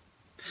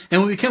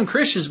 And we become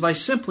Christians by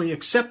simply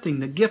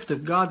accepting the gift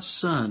of God's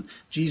Son,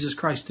 Jesus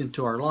Christ,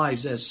 into our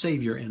lives as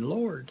Savior and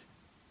Lord.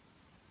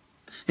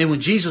 And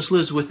when Jesus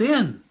lives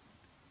within,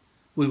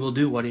 we will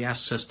do what He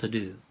asks us to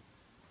do.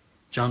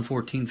 John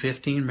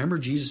 14:15, remember,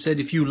 Jesus said,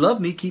 if you love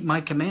me, keep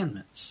my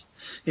commandments.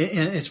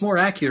 It's a more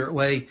accurate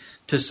way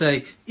to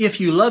say, if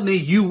you love me,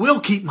 you will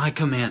keep my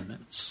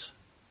commandments.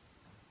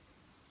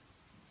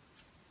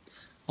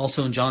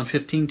 Also in John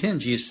 15:10,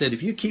 Jesus said,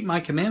 if you keep my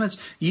commandments,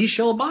 ye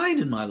shall abide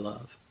in my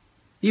love,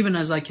 even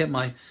as I kept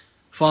my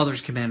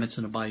Father's commandments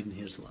and abide in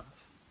His love.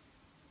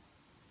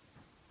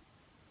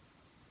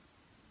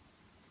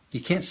 You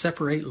can't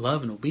separate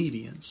love and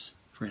obedience,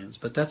 friends,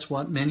 but that's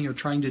what many are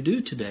trying to do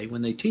today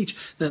when they teach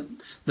that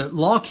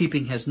law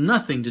keeping has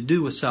nothing to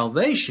do with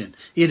salvation.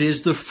 It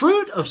is the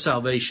fruit of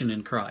salvation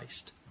in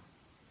Christ.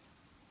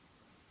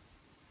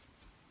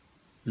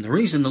 And the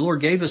reason the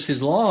Lord gave us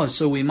His law is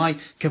so we might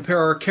compare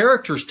our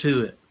characters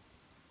to it,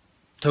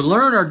 to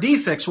learn our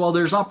defects while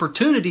there's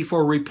opportunity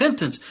for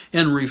repentance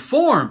and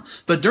reform.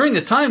 But during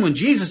the time when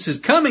Jesus is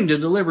coming to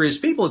deliver His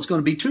people, it's going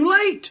to be too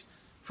late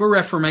for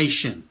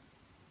reformation.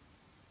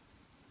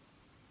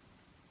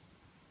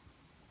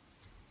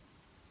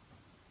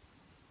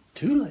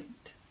 Too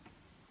late.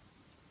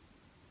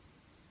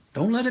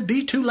 Don't let it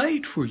be too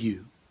late for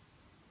you.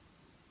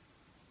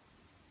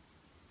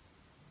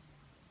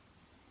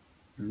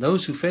 And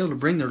those who fail to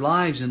bring their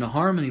lives into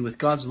harmony with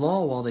God's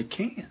law while they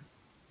can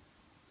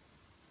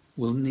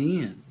will in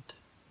the end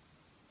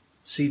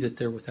see that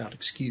they're without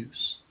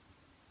excuse.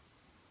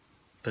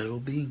 But it'll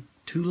be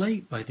too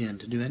late by then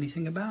to do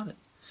anything about it.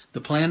 The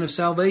plan of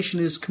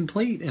salvation is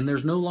complete, and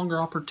there's no longer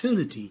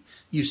opportunity,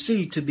 you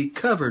see, to be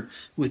covered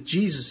with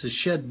Jesus'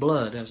 shed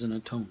blood as an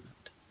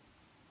atonement.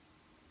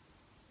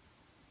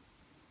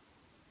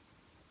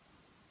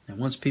 And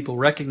once people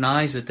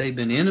recognize that they've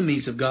been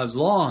enemies of God's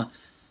law,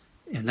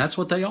 and that's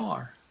what they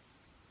are,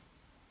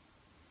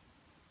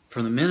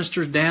 from the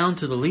ministers down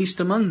to the least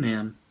among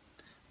them,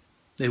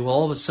 they will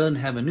all of a sudden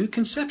have a new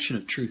conception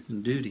of truth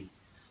and duty,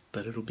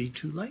 but it'll be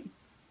too late.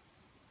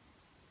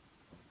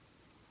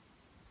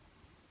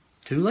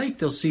 Too late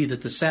they'll see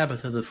that the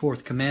Sabbath of the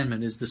fourth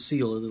commandment is the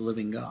seal of the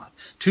living God.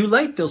 Too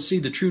late they'll see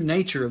the true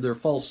nature of their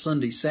false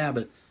Sunday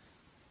Sabbath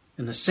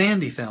and the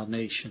sandy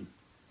foundation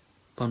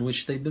upon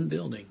which they've been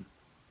building.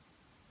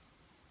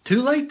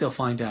 Too late they'll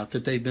find out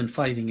that they've been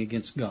fighting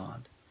against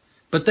God.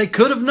 But they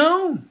could have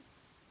known.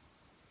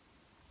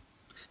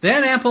 They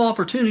had ample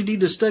opportunity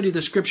to study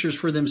the Scriptures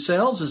for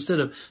themselves instead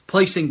of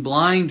placing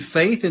blind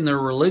faith in their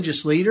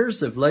religious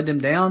leaders that have led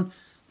them down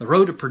the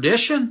road of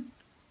perdition,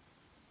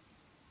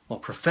 while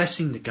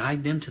professing to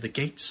guide them to the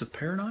gates of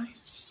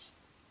paradise.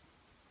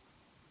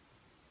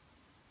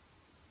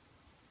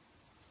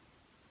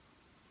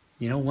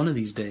 You know, one of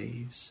these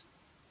days,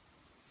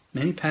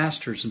 many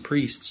pastors and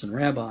priests and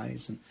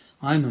rabbis and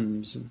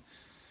imams, and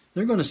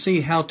they're going to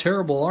see how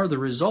terrible are the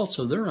results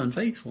of their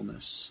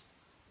unfaithfulness.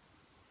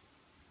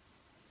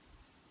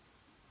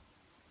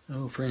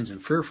 Oh, friends,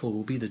 and fearful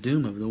will be the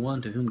doom of the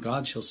one to whom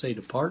God shall say,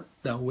 depart,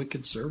 thou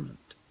wicked servant.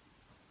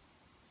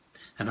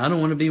 And I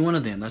don't want to be one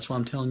of them. That's why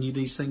I'm telling you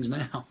these things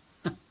now.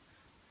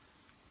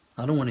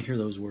 I don't want to hear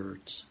those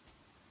words.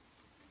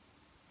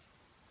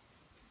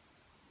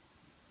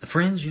 The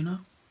friends, you know,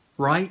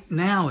 right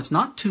now it's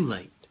not too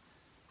late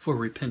for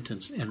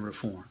repentance and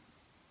reform.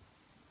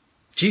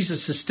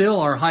 Jesus is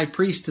still our high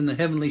priest in the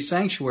heavenly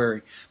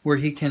sanctuary, where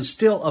He can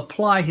still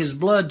apply His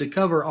blood to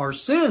cover our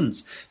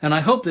sins. And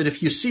I hope that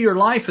if you see your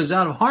life as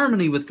out of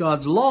harmony with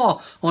God's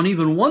law on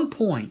even one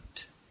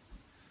point,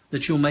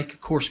 that you'll make a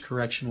course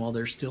correction while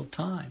there's still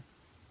time.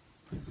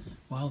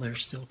 While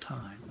there's still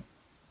time.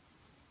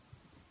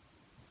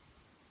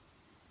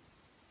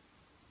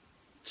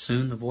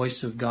 Soon the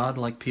voice of God,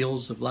 like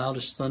peals of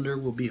loudest thunder,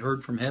 will be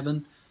heard from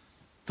heaven,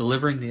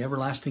 delivering the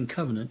everlasting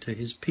covenant to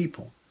His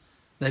people.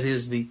 That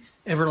is, the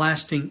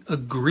everlasting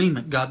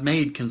agreement God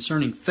made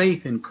concerning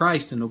faith in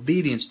Christ and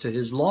obedience to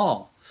His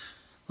law.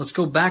 Let's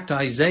go back to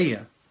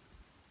Isaiah.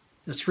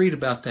 Let's read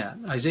about that.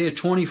 Isaiah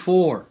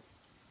 24.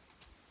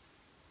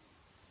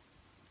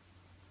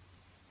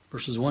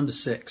 Verses 1 to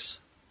 6.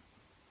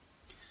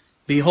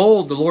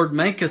 Behold, the Lord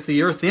maketh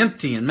the earth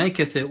empty, and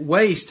maketh it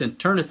waste, and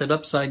turneth it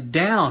upside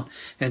down,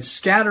 and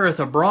scattereth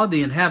abroad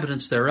the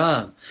inhabitants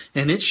thereof.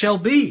 And it shall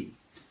be,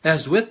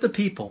 As with the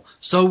people,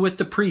 so with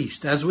the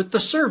priest. As with the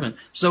servant,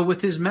 so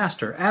with his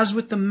master. As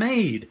with the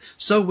maid,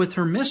 so with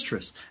her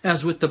mistress.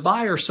 As with the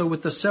buyer, so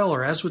with the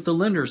seller. As with the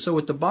lender, so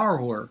with the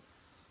borrower.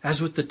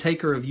 As with the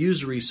taker of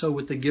usury, so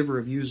with the giver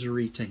of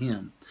usury to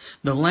him.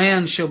 The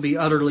land shall be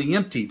utterly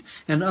emptied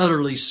and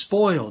utterly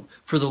spoiled,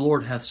 for the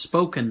Lord hath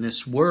spoken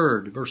this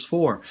word. Verse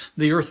 4,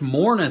 the earth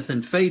mourneth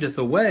and fadeth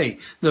away.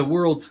 The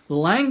world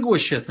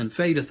languisheth and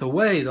fadeth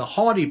away. The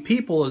haughty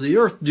people of the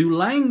earth do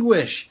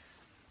languish.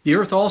 The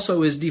earth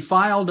also is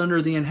defiled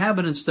under the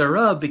inhabitants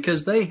thereof,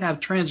 because they have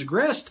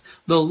transgressed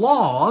the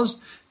laws,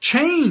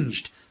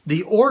 changed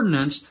the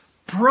ordinance,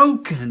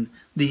 broken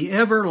the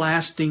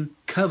everlasting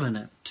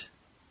covenant.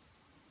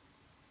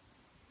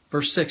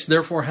 Verse 6,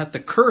 therefore hath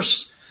the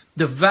curse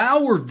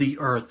devoured the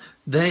earth,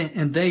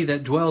 they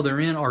that dwell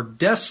therein are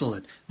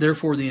desolate.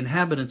 Therefore the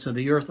inhabitants of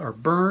the earth are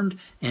burned,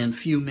 and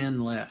few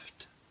men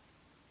left.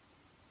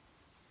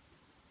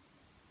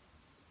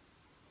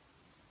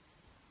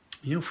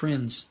 You know,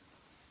 friends,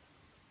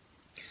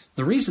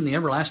 the reason the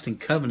everlasting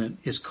covenant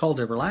is called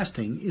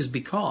everlasting is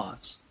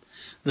because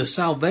the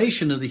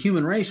salvation of the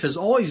human race has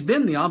always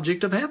been the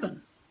object of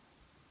heaven.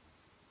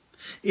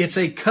 It's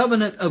a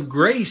covenant of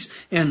grace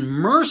and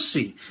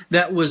mercy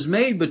that was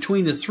made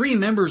between the three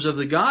members of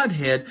the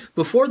Godhead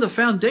before the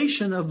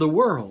foundation of the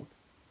world.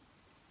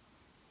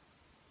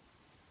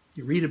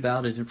 You read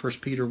about it in 1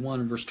 Peter 1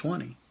 and verse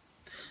 20.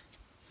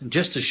 And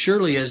just as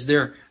surely as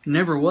there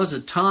never was a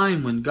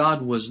time when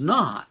God was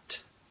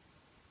not,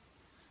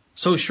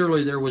 so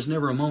surely there was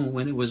never a moment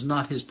when it was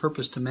not His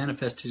purpose to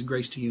manifest His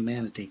grace to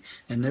humanity.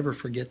 And never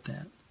forget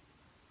that.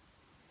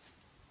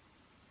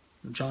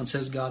 When John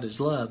says God is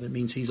love, it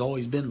means He's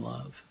always been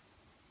love.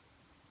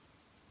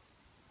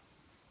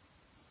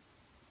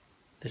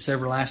 This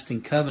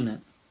everlasting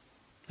covenant,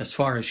 as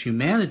far as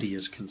humanity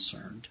is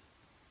concerned,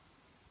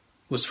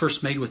 was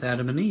first made with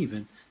Adam and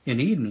Eve in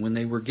Eden, when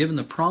they were given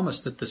the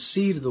promise that the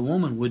seed of the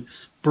woman would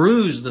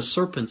bruise the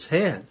serpent's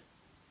head.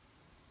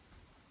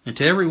 And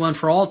to everyone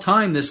for all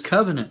time, this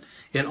covenant,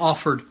 it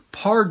offered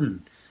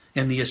pardon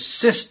and the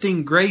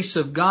assisting grace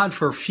of God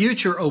for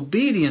future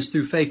obedience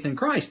through faith in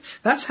Christ.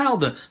 That's how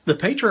the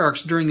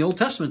patriarchs during the Old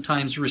Testament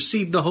times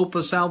received the hope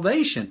of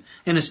salvation.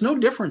 And it's no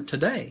different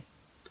today.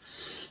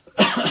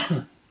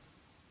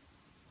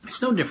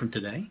 It's no different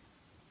today.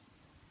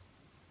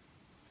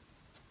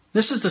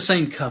 This is the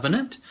same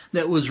covenant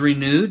that was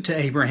renewed to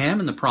Abraham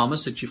in the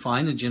promise that you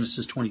find in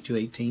Genesis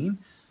 22:18.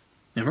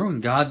 Remember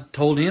when God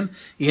told him,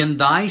 in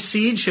thy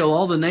seed shall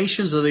all the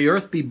nations of the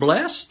earth be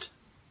blessed?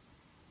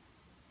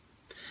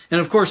 And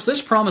of course,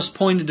 this promise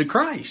pointed to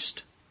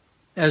Christ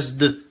as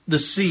the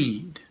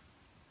seed.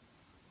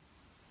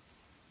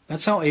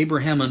 That's how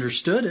Abraham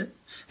understood it.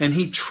 And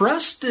he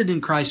trusted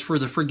in Christ for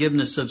the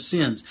forgiveness of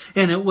sins.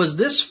 And it was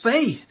this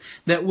faith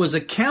that was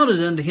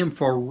accounted unto him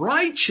for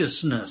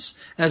righteousness,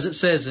 as it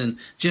says in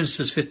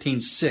Genesis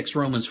 15:6,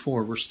 Romans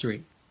 4, verse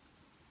 3.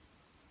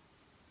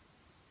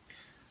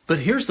 But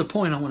here's the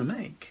point I want to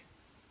make.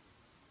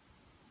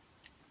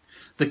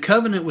 The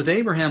covenant with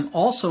Abraham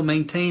also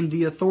maintained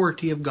the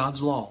authority of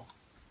God's law.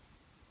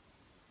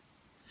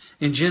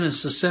 In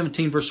Genesis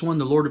 17, verse 1,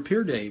 the Lord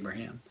appeared to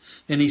Abraham.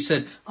 And He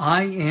said,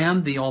 I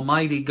am the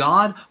Almighty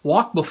God.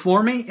 Walk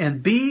before me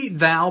and be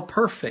thou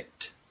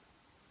perfect.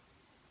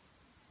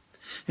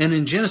 And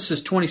in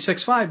Genesis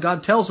 26:5,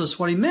 God tells us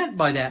what He meant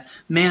by that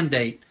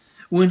mandate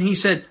when He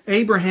said,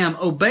 Abraham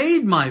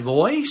obeyed my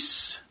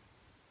voice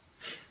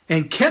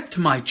and kept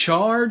my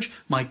charge,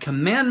 my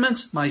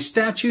commandments, my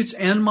statutes,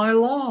 and my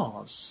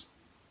laws.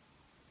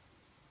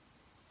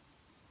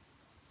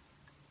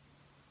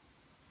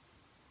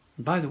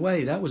 And by the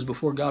way, that was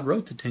before God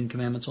wrote the Ten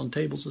Commandments on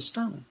tables of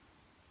stone.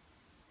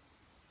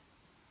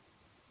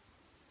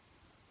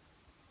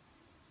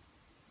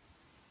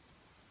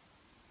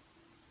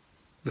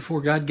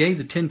 Before God gave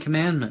the Ten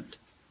Commandments,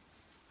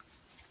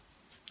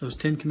 those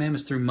Ten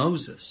Commandments through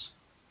Moses,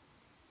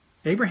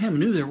 Abraham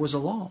knew there was a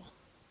law.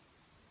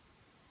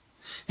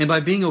 And by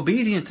being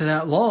obedient to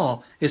that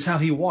law is how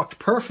he walked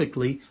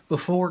perfectly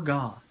before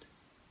God.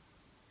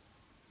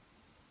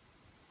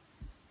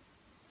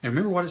 And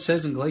remember what it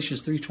says in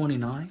Galatians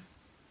 3:29?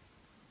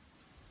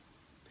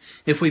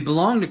 If we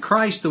belong to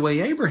Christ the way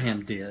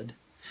Abraham did,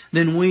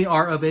 then we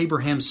are of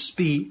Abraham's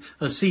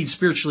seed,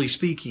 spiritually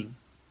speaking,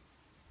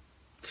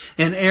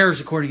 and heirs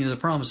according to the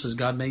promises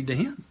God made to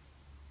him.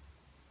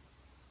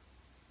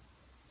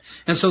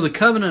 And so the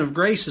covenant of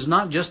grace is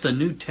not just a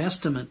New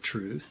Testament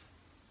truth.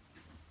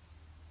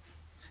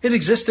 It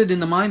existed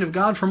in the mind of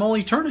God from all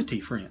eternity,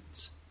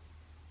 friends.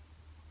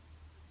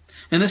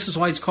 And this is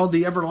why it's called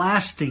the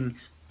everlasting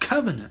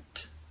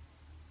covenant.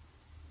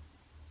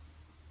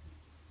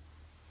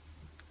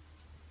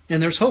 And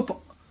there's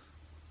hope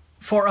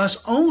for us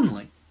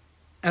only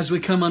as we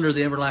come under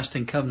the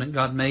everlasting covenant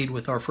God made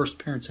with our first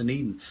parents in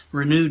Eden,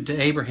 renewed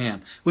to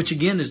Abraham, which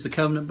again is the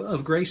covenant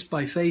of grace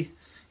by faith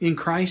in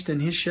Christ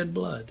and His shed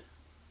blood.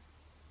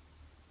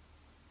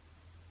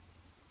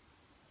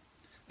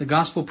 The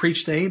gospel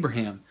preached to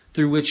Abraham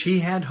through which he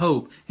had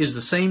hope is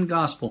the same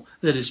gospel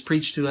that is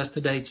preached to us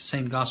today. It's the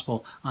same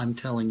gospel I'm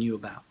telling you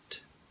about.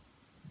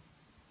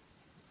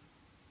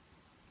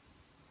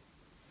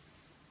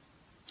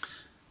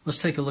 Let's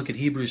take a look at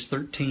Hebrews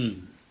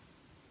 13,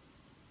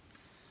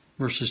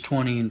 verses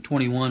 20 and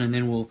 21, and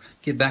then we'll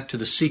get back to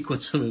the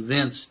sequence of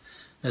events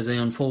as they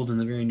unfold in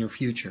the very near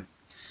future.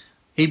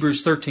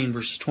 Hebrews 13,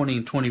 verses 20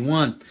 and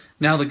 21.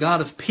 Now the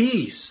God of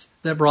peace,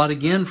 that brought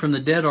again from the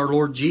dead our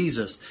Lord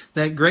Jesus,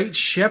 that great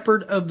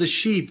shepherd of the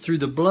sheep, through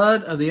the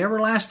blood of the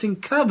everlasting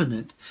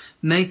covenant,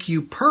 make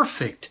you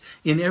perfect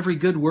in every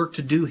good work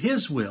to do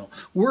His will,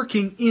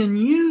 working in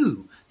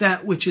you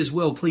that which is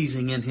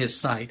well-pleasing in His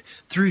sight,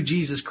 through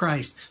Jesus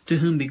Christ, to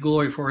whom be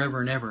glory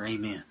forever and ever.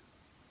 Amen.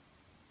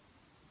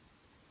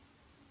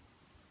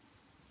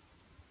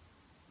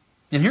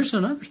 And here's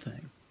another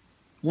thing.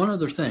 One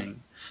other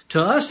thing.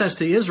 To us, as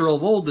to Israel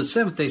of old, the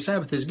seventh-day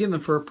Sabbath is given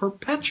for a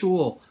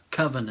perpetual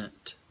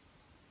covenant.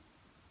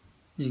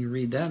 You can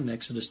read that in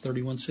Exodus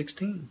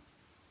 31:16.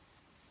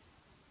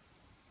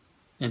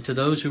 And to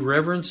those who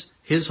reverence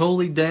His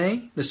holy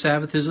day, the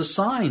Sabbath is a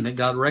sign that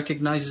God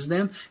recognizes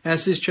them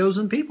as His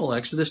chosen people,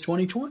 Exodus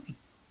 20:20.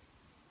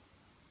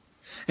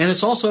 And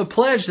it's also a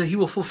pledge that He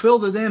will fulfill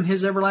to them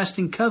His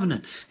everlasting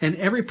covenant. And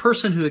every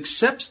person who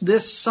accepts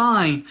this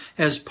sign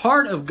as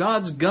part of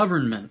God's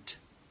government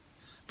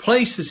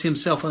places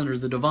himself under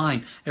the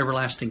divine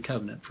everlasting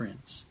covenant,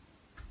 friends.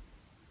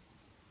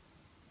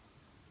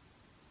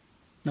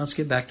 Now let's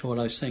get back to what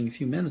I was saying a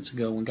few minutes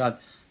ago, when God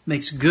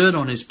makes good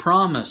on His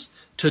promise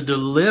to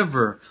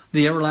deliver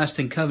the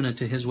everlasting covenant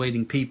to His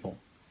waiting people.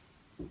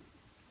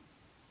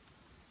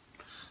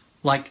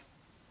 Like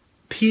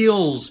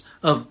peals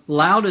of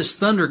loudest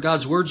thunder,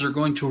 God's words are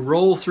going to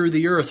roll through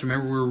the earth.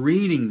 Remember, we're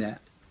reading that.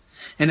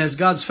 And as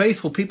God's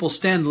faithful people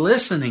stand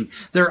listening,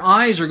 their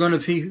eyes are going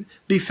to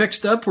be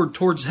fixed upward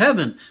towards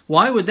heaven.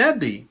 Why would that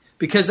be?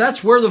 Because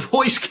that's where the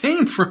voice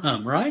came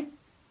from, right?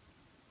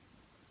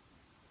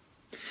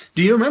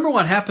 Do you remember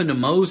what happened to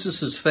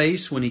Moses'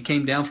 face when he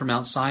came down from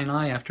Mount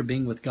Sinai after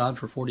being with God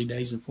for 40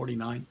 days and 40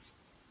 nights?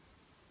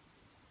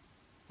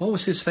 What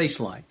was his face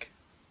like?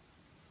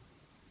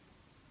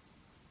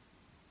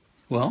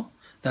 Well,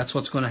 that's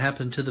what's going to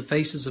happen to the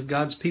faces of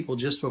God's people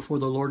just before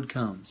the Lord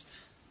comes.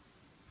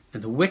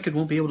 And the wicked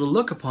won't be able to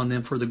look upon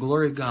them for the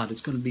glory of God.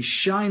 It's going to be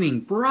shining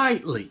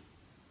brightly.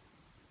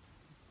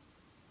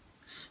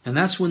 And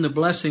that's when the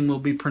blessing will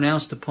be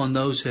pronounced upon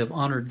those who have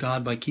honored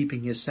God by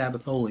keeping His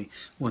Sabbath holy,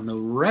 when the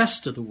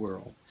rest of the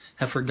world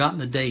have forgotten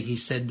the day He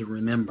said to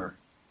remember.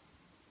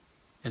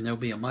 And there'll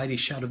be a mighty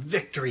shout of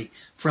victory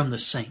from the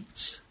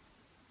saints.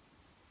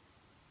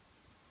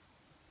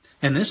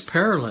 And this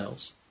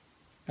parallels,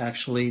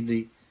 actually,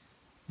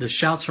 the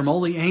shouts from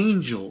all the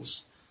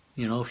angels.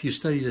 You know, if you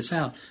study this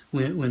out,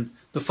 when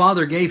the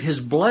Father gave His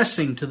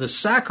blessing to the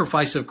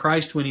sacrifice of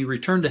Christ when He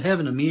returned to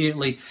heaven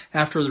immediately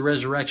after the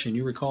resurrection,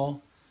 you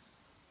recall?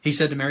 He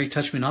said to Mary,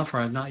 "Touch me not, for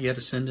I have not yet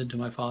ascended to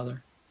my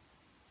Father."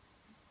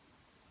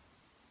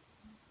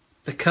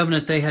 The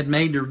covenant they had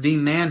made to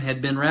redeem man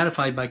had been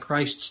ratified by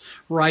Christ's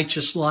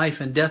righteous life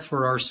and death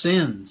for our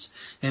sins.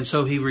 And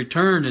so He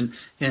returned,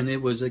 and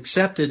it was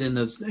accepted, and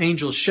the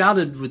angels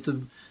shouted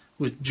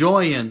with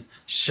joy and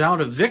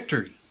shout of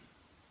victory.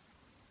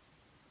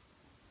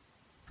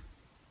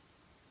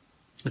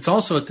 It's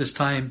also at this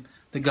time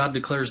that God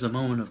declares the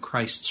moment of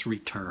Christ's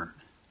return.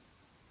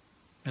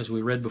 As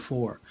we read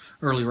before,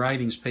 early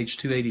writings, page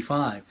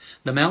 285.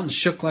 The mountains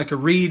shook like a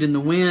reed in the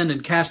wind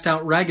and cast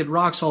out ragged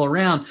rocks all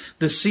around.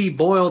 The sea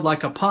boiled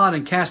like a pot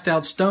and cast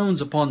out stones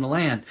upon the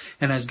land.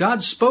 And as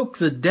God spoke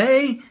the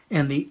day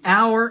and the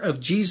hour of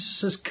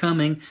Jesus'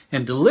 coming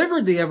and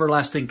delivered the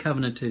everlasting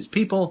covenant to His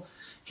people,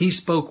 He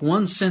spoke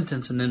one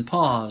sentence and then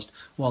paused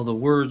while the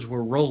words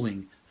were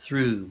rolling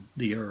through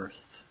the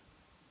earth.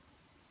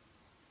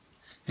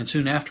 And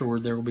soon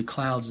afterward, there will be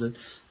clouds that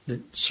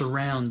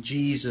surround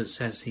Jesus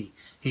as he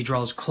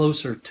draws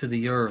closer to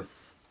the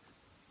earth.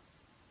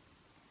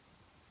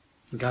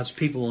 And God's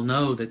people will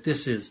know that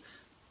this is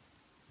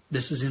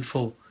in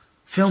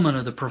fulfillment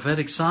of the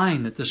prophetic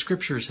sign that the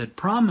Scriptures had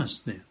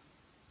promised them,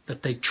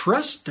 that they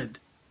trusted.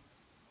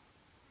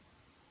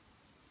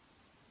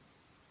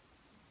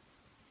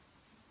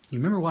 You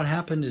remember what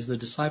happened as the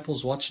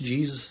disciples watched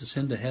Jesus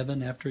ascend to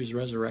heaven after His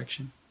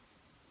resurrection?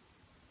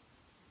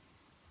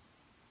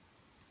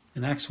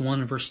 In Acts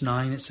 1 verse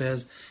 9 it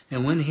says,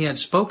 "And when He had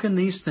spoken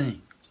these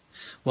things,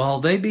 while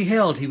they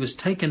beheld, He was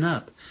taken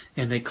up,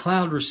 and a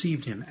cloud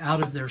received Him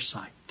out of their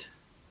sight."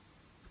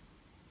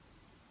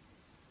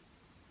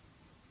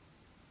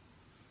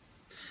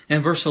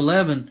 In verse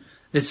 11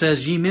 it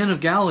says, "Ye men of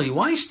Galilee,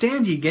 why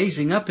stand ye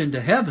gazing up into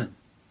heaven?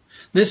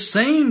 This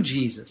same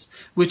Jesus,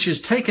 which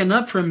is taken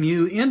up from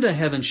you into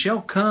heaven,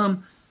 shall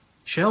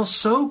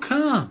so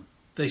come,"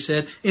 they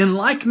said, "in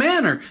like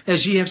manner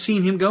as ye have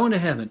seen Him go into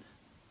heaven."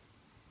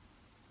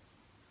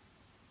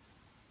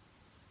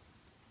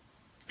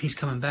 He's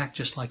coming back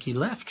just like He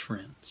left,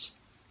 friends.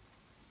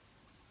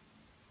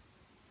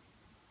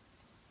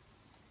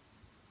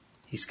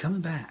 He's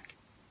coming back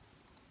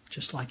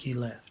just like He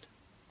left.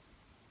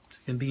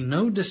 There can be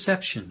no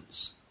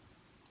deceptions.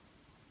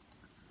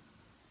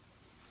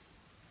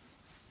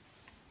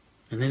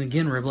 And then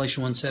again,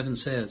 Revelation 1:7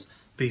 says,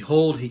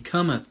 Behold, he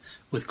cometh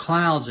with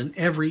clouds, and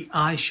every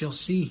eye shall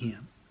see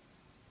him.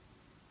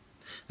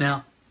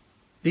 Now,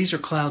 these are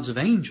clouds of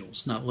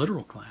angels, not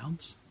literal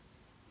clouds.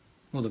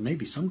 Well, there may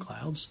be some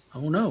clouds. I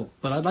don't know.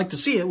 But I'd like to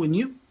see it, wouldn't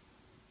you?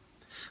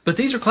 But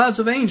these are clouds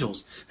of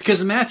angels.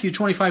 Because in Matthew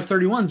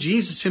 25:31,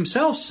 Jesus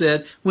himself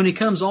said, when he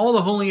comes, all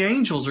the holy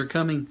angels are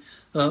coming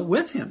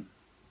with him.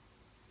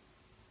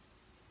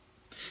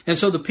 And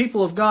so the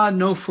people of God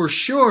know for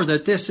sure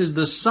that this is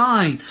the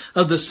sign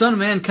of the Son of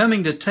Man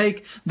coming to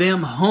take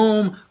them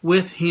home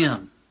with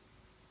him.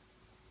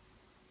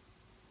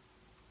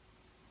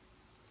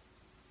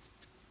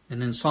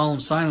 And in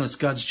solemn silence,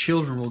 God's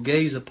children will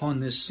gaze upon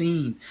this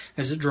scene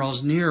as it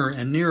draws nearer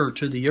and nearer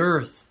to the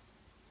earth.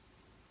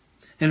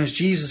 And as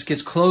Jesus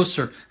gets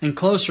closer and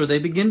closer, they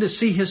begin to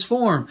see his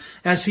form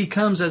as he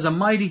comes as a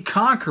mighty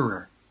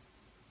conqueror.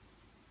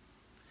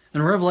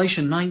 And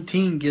Revelation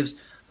 19 gives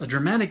a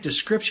dramatic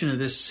description of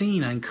this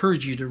scene. I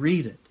encourage you to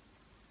read it.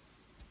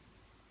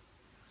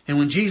 And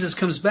when Jesus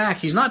comes back,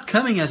 he's not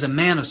coming as a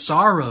man of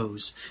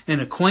sorrows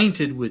and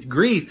acquainted with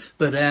grief,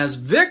 but as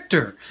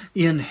victor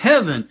in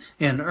heaven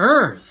and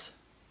earth.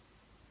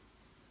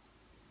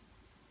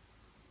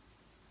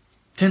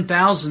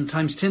 10,000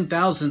 times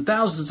 10,000,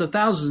 thousands of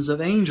thousands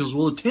of angels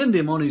will attend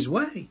him on his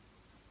way.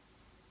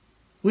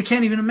 We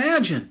can't even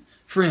imagine,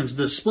 friends,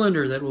 the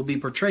splendor that will be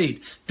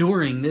portrayed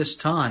during this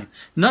time.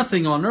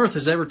 Nothing on earth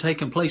has ever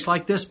taken place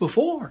like this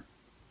before.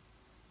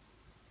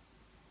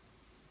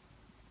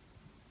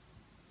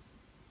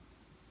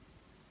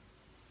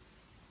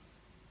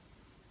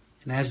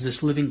 And as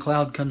this living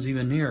cloud comes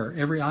even nearer,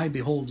 every eye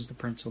beholds the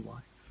Prince of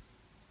Life.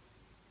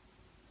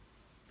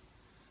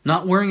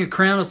 Not wearing a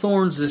crown of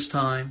thorns this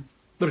time,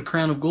 but a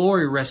crown of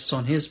glory rests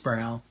on his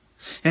brow,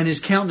 and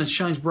his countenance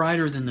shines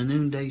brighter than the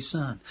noonday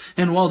sun.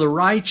 And while the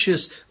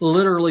righteous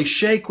literally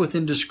shake with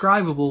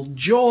indescribable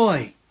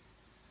joy,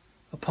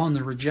 upon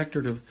the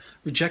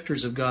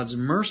rejectors of God's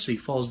mercy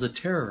falls the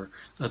terror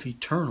of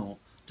eternal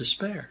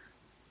despair.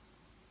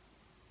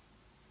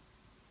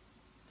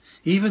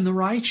 Even the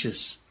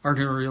righteous are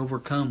nearly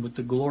overcome with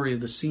the glory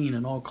of the scene,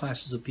 and all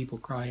classes of people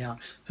cry out,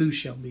 Who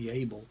shall be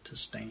able to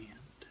stand?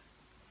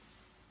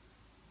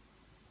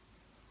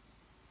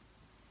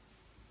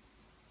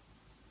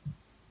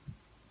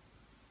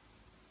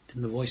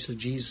 Then the voice of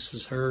Jesus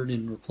is heard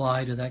in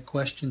reply to that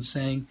question,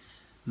 saying,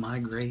 My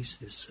grace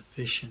is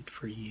sufficient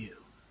for you.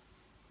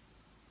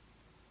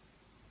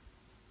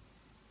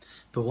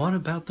 But what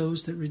about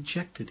those that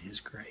rejected his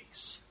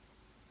grace?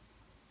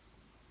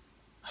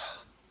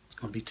 It's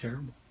going to be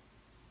terrible.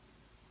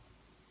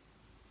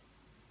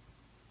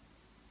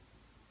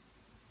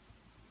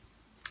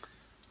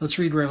 Let's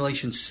read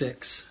Revelation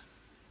 6.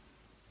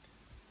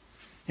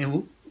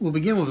 And we'll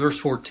begin with verse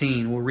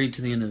 14. We'll read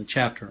to the end of the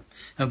chapter.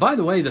 And by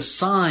the way, the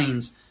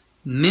signs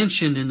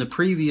mentioned in the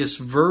previous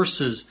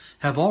verses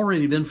have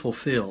already been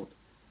fulfilled.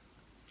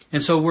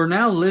 And so we're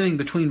now living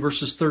between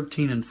verses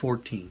 13 and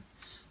 14.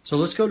 So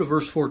let's go to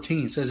verse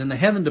 14. It says, And the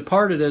heaven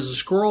departed as a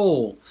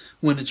scroll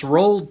when it's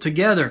rolled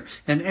together,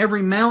 and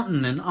every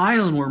mountain and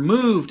island were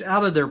moved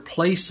out of their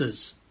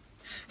places.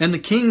 And the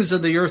kings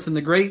of the earth, and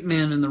the great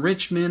men, and the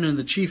rich men, and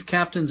the chief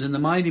captains, and the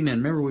mighty men.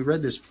 Remember, we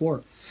read this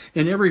before.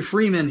 And every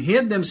freeman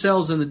hid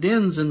themselves in the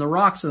dens and the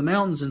rocks of the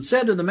mountains, and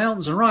said to the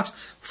mountains and rocks,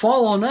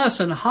 Fall on us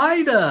and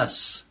hide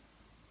us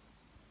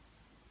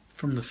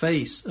from the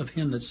face of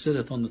him that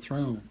sitteth on the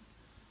throne,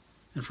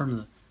 and from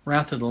the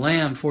wrath of the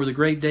Lamb, for the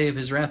great day of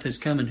his wrath is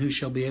come, and who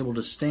shall be able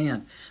to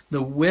stand?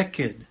 The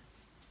wicked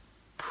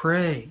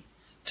pray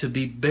to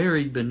be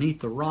buried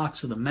beneath the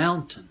rocks of the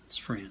mountains,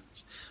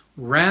 friends,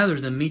 rather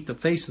than meet the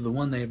face of the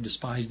one they have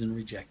despised and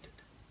rejected.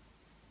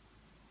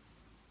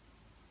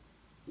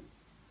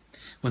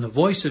 When the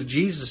voice of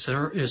Jesus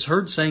is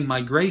heard saying,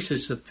 My grace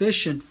is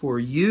sufficient for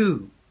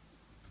you,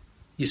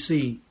 you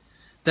see,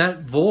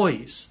 that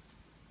voice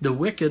the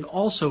wicked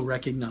also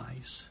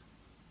recognize.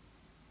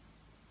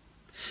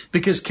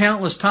 Because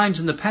countless times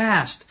in the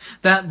past,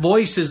 that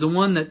voice is the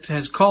one that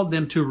has called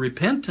them to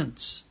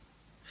repentance.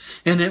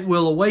 And it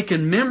will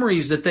awaken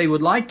memories that they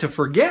would like to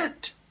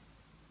forget.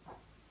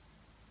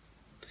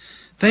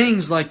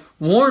 Things like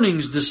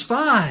warnings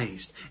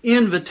despised,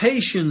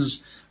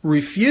 invitations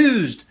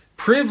refused,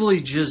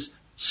 privileges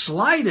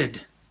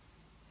slighted.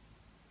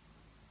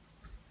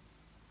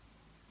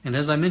 And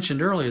as I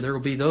mentioned earlier, there will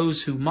be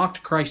those who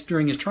mocked Christ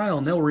during his trial,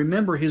 and they'll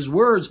remember his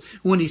words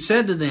when he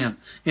said to them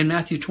in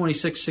Matthew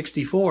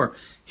 26:64,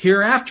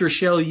 Hereafter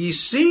shall ye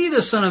see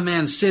the Son of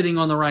Man sitting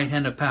on the right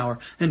hand of power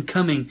and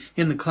coming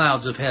in the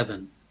clouds of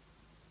heaven.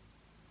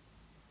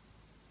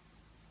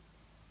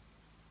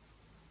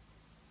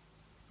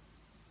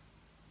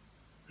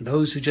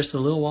 Those who just a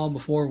little while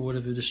before would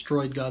have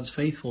destroyed God's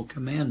faithful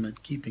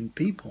commandment-keeping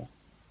people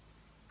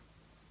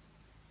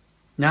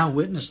now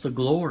witness the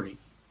glory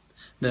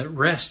that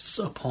rests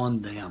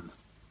upon them.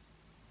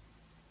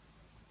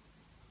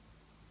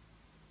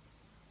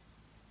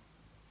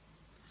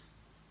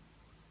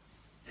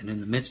 And in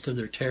the midst of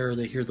their terror,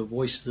 they hear the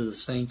voices of the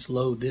saints,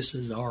 "Lo, this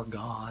is our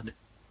God.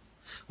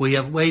 We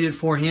have waited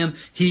for him.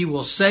 He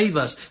will save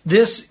us.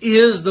 This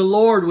is the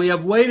Lord. We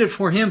have waited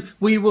for him.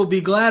 We will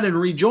be glad and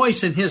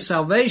rejoice in his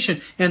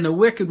salvation, and the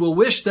wicked will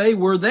wish they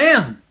were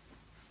them."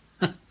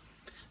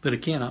 But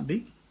it cannot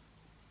be.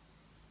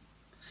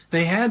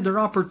 They had their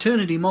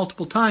opportunity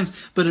multiple times,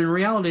 but in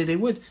reality they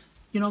would,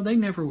 they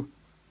never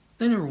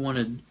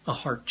wanted a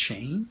heart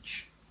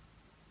change.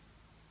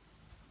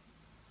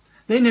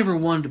 They never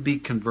wanted to be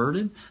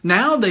converted.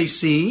 Now they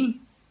see,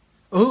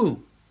 oh,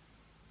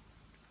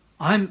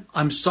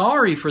 I'm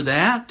sorry for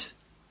that.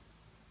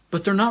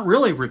 But they're not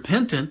really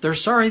repentant. They're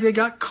sorry they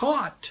got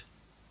caught.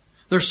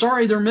 They're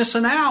sorry they're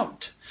missing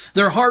out.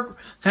 Their heart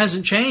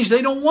hasn't changed.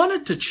 They don't want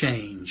it to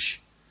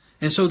change.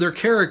 And so their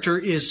character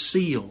is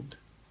sealed.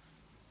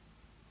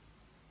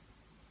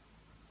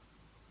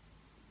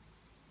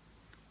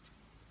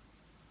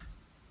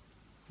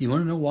 You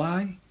want to know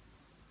why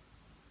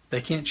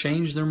they can't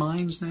change their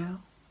minds now?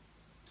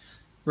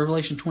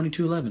 Revelation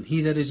 22:11.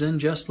 He that is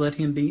unjust, let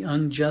him be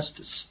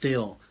unjust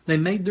still. They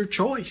made their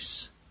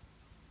choice.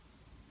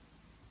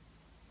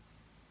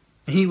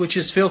 He which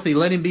is filthy,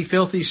 let him be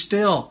filthy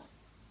still.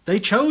 They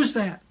chose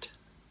that.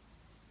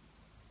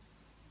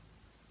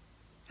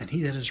 And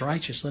he that is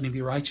righteous, let him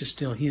be righteous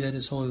still. He that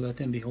is holy, let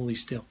him be holy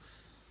still.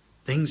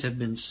 Things have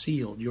been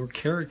sealed. Your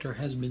character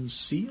has been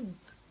sealed.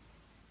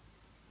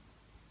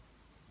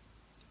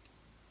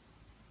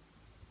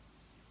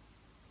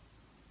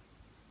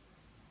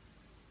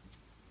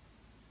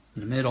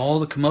 And amid all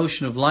the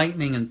commotion of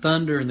lightning and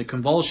thunder and the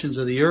convulsions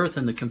of the earth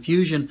and the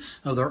confusion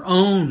of their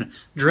own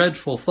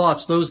dreadful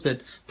thoughts, those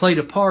that played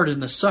a part in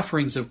the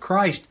sufferings of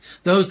Christ,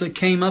 those that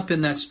came up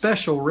in that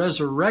special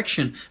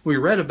resurrection we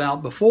read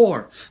about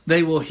before,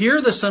 they will hear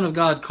the Son of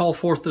God call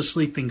forth the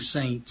sleeping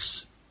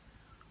saints.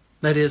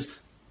 That is,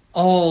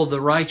 all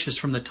the righteous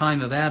from the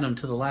time of Adam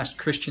to the last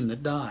Christian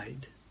that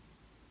died.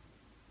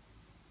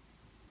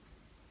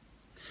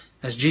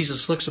 As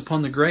Jesus looks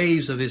upon the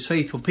graves of his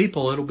faithful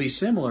people, it'll be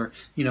similar,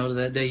 to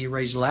that day he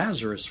raised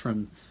Lazarus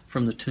from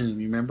the tomb,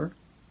 you remember?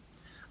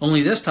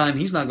 Only this time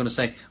he's not going to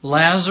say,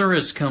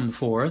 "Lazarus, come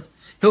forth."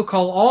 He'll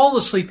call all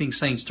the sleeping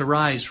saints to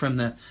rise from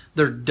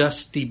their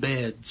dusty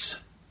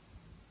beds.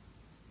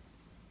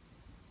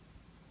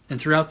 And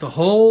throughout the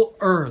whole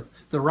earth,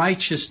 the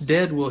righteous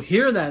dead will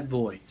hear that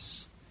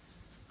voice.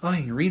 Oh,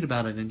 you can read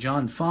about it in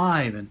John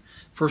 5 and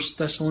 1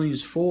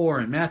 Thessalonians 4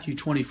 and Matthew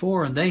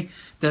 24. And they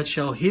that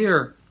shall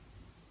hear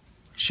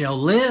shall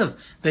live.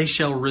 They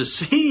shall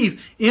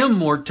receive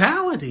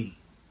immortality.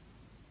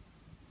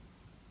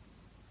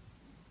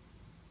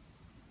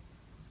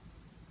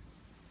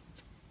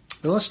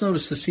 But let's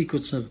notice the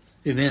sequence of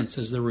events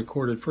as they're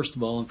recorded, first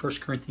of all, in 1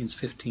 Corinthians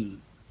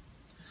 15,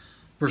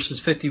 verses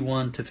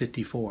 51 to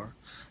 54.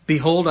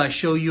 "Behold, I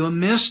show you a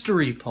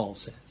mystery," Paul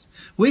says.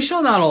 "We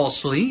shall not all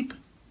sleep,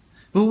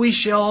 but we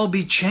shall all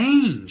be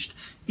changed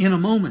in a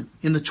moment,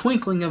 in the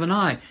twinkling of an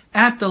eye,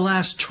 at the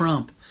last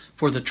trump.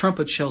 For the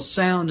trumpet shall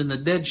sound, and the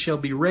dead shall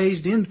be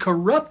raised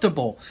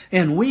incorruptible,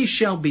 and we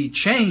shall be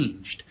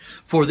changed.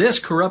 For this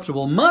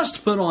corruptible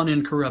must put on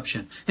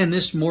incorruption, and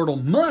this mortal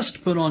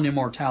must put on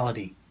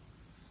immortality.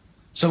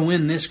 So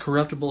when this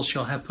corruptible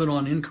shall have put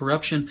on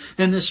incorruption,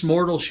 and this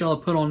mortal shall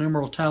have put on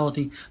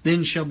immortality,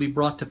 then shall be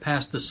brought to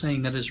pass the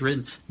saying that is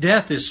written,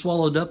 Death is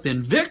swallowed up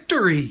in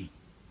victory."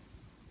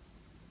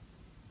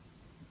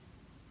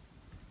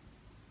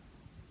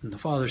 And the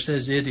Father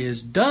says, "It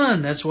is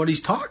done." That's what he's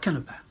talking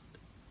about.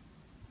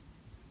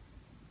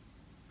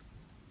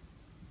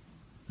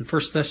 In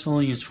 1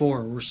 Thessalonians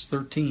 4, verse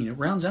 13, it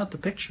rounds out the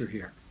picture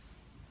here.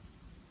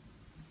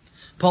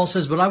 Paul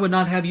says, "But I would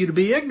not have you to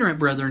be ignorant,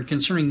 brethren,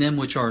 concerning them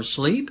which are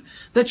asleep,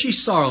 that ye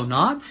sorrow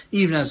not,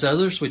 even as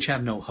others which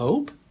have no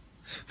hope.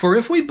 For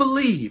if we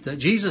believe that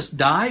Jesus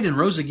died and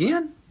rose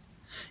again,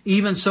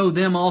 even so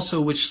them also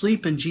which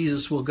sleep in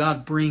Jesus will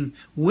God bring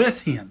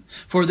with him.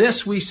 For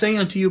this we say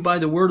unto you by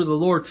the word of the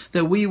Lord,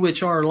 that we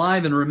which are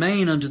alive and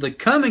remain unto the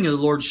coming of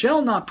the Lord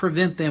shall not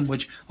prevent them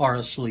which are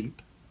asleep.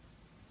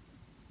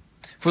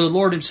 For the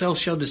Lord himself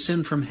shall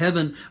descend from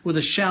heaven with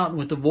a shout, and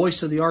with the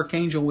voice of the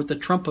archangel, with the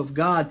trump of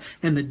God,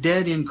 and the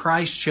dead in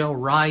Christ shall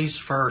rise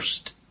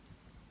first."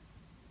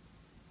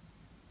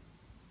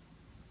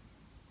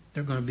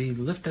 They're going to be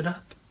lifted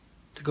up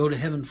to go to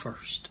heaven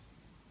first.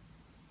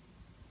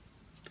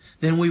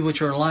 "Then we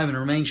which are alive and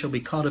remain shall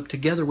be caught up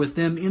together with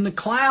them in the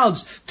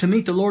clouds to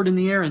meet the Lord in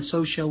the air, and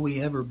so shall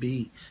we ever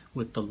be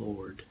with the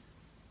Lord.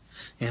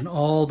 And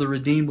all the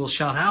redeemed will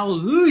shout,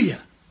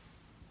 Hallelujah!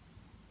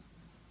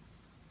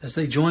 As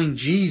they join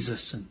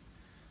Jesus and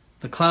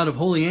the cloud of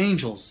holy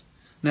angels,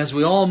 and as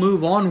we all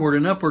move onward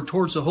and upward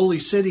towards the holy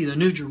city, the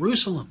New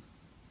Jerusalem.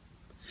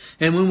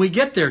 And when we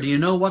get there, do you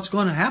know what's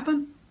going to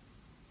happen?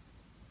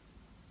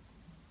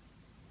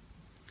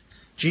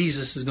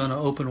 Jesus is going to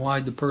open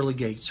wide the pearly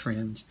gates,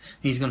 friends.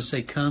 He's going to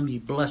say, "Come, ye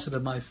blessed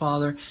of my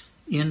Father,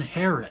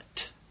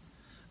 inherit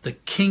the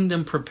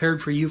kingdom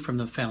prepared for you from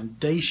the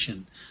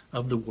foundation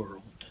of the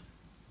world."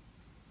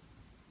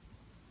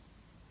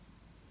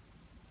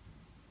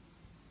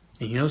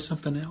 And you know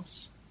something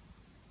else?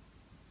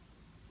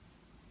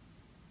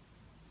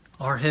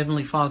 Our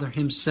Heavenly Father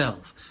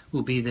Himself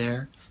will be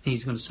there. And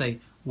He's going to say,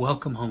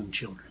 welcome home,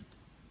 children.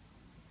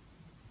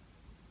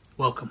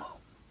 Welcome home.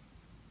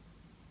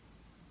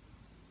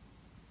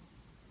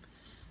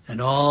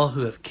 And all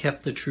who have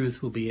kept the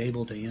truth will be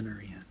able to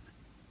enter in.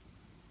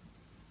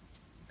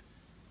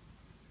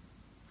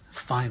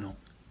 Final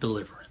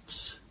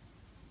deliverance.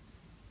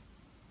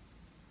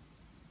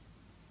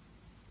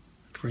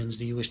 Friends,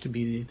 do you wish to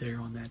be there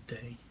on that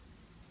day?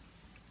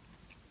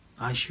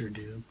 I sure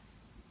do.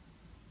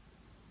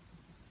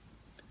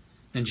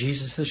 And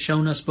Jesus has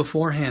shown us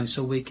beforehand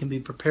so we can be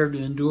prepared to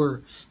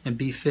endure and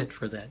be fit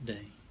for that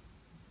day.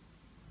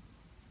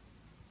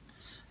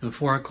 And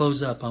before I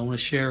close up, I want to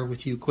share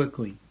with you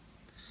quickly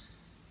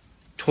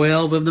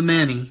 12 of the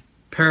many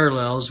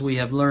parallels we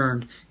have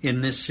learned in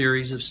this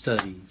series of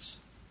studies.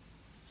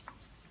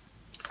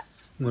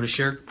 I'm going to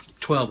share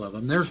 12 of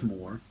them. There's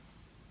more.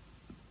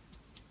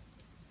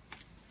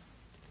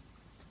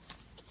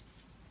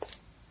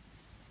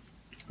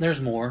 There's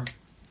more.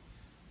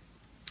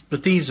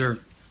 But these are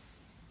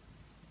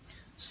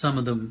some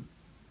of them,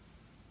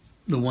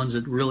 the ones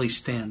that really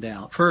stand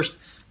out. First,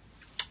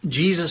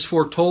 Jesus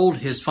foretold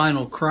His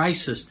final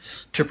crisis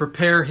to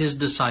prepare His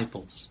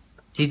disciples.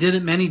 He did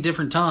it many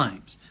different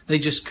times. They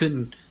just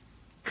couldn't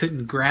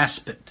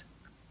grasp it.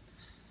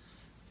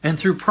 And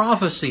through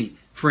prophecy,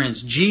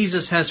 friends,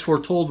 Jesus has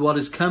foretold what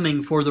is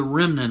coming for the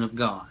remnant of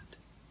God.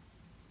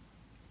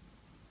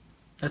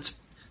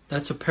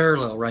 That's a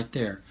parallel right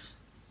there.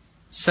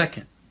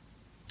 Second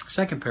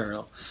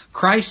parallel.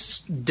 Christ's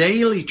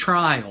daily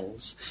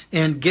trials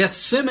and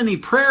Gethsemane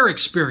prayer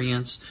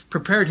experience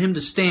prepared Him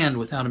to stand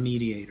without a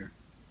mediator.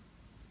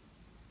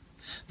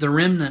 The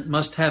remnant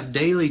must have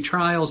daily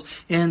trials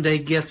and a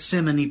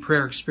Gethsemane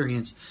prayer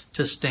experience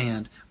to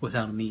stand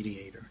without a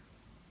mediator.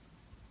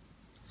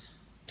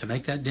 To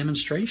make that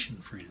demonstration,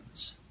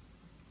 friends.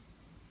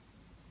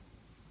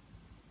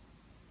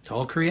 To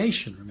all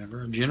creation,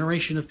 remember, a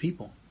generation of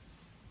people.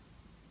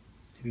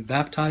 To be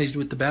baptized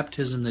with the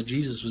baptism that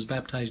Jesus was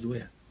baptized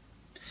with.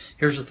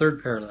 Here's a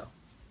third parallel.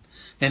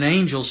 An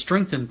angel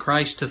strengthened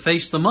Christ to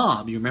face the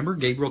mob. You remember,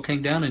 Gabriel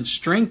came down and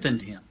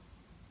strengthened Him.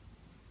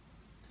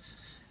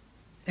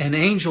 An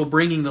angel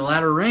bringing the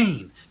latter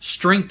rain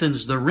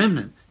strengthens the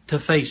remnant to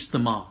face the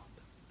mob.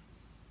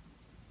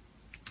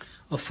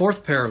 A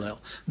fourth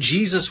parallel.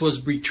 Jesus was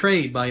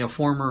betrayed by a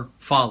former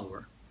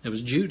follower. It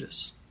was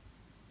Judas.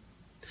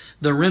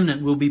 The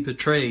remnant will be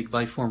betrayed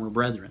by former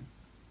brethren.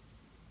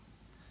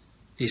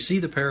 Do you see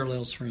the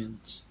parallels,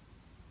 friends?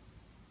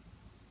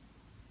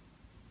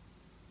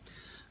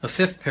 A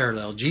fifth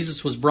parallel.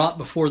 Jesus was brought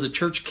before the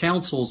church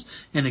councils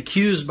and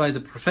accused by the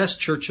professed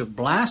church of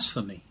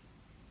blasphemy.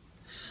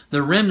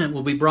 The remnant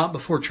will be brought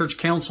before church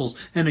councils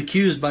and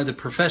accused by the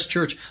professed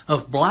church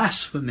of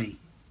blasphemy.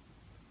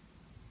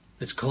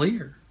 It's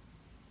clear.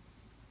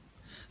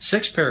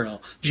 Sixth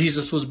parallel.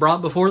 Jesus was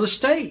brought before the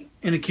state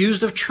and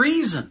accused of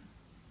treason.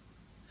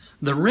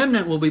 The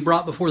remnant will be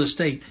brought before the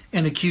state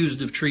and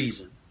accused of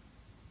treason.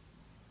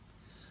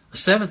 The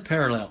seventh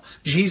parallel.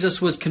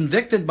 Jesus was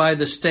convicted by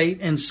the state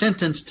and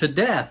sentenced to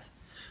death.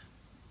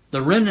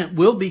 The remnant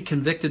will be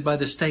convicted by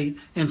the state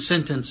and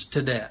sentenced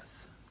to death.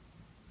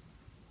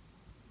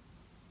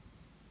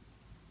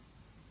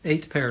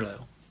 Eighth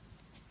parallel.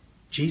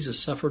 Jesus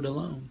suffered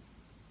alone.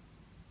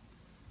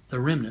 The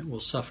remnant will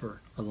suffer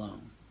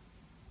alone.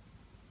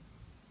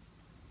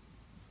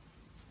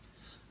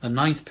 A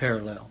ninth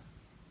parallel.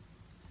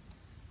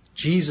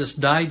 Jesus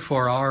died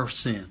for our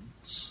sins.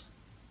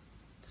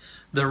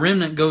 The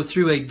remnant go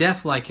through a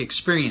death-like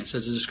experience,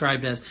 as is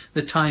described as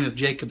the time of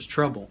Jacob's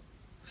trouble,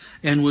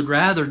 and would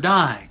rather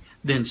die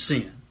than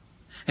sin.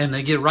 And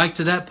they get right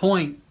to that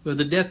point with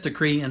the death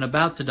decree and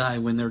about to die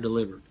when they're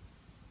delivered.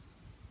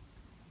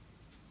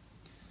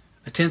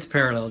 A 10th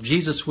parallel.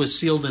 Jesus was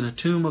sealed in a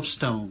tomb of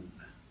stone.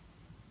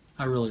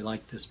 I really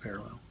like this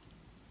parallel.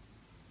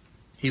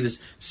 He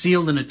was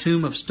sealed in a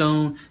tomb of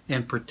stone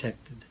and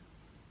protected.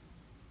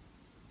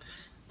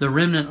 The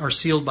remnant are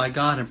sealed by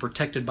God and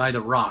protected by the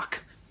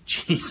rock,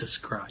 Jesus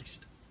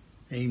Christ.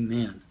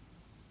 Amen.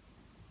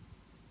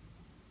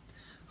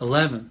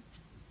 11th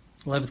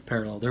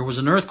parallel. There was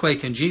an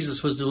earthquake and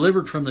Jesus was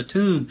delivered from the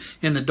tomb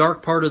in the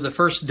dark part of the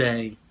first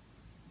day.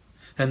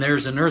 And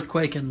there's an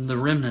earthquake and the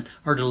remnant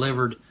are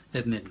delivered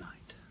at midnight.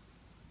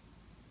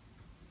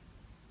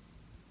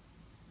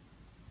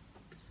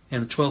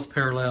 And the 12th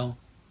parallel.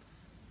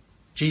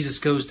 Jesus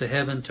goes to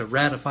heaven to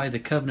ratify the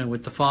covenant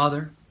with the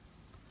Father.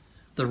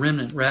 The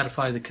remnant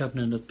ratify the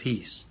covenant of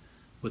peace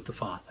with the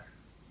Father.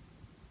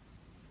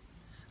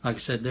 Like I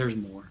said, there's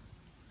more.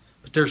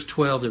 But there's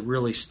 12 that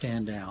really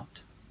stand out.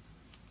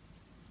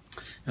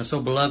 And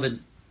so,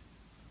 beloved,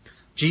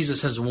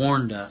 Jesus has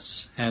warned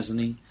us, hasn't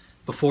He,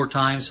 before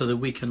time so that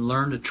we can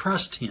learn to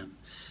trust Him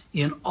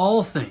in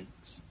all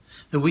things.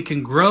 That we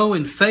can grow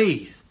in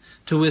faith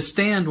to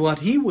withstand what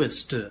He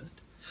withstood.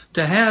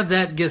 To have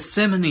that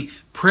Gethsemane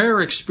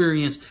prayer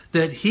experience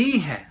that He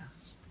has.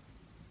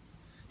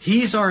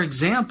 He's our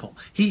example.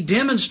 He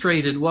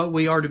demonstrated what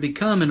we are to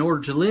become in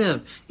order to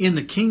live in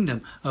the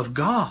kingdom of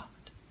God.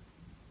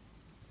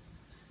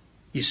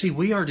 You see,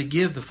 we are to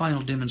give the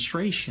final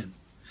demonstration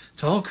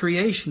to all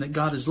creation that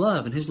God is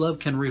love, and His love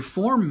can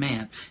reform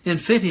man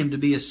and fit him to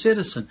be a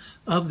citizen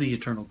of the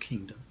eternal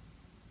kingdom.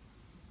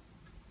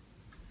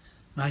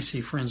 And I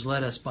say, friends,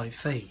 let us by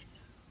faith,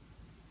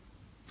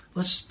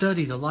 let's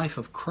study the life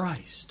of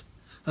Christ,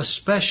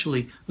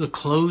 especially the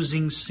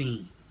closing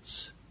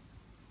scenes,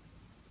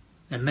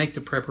 and make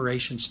the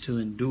preparations to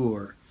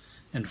endure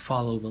and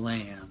follow the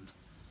Lamb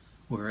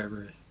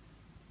wherever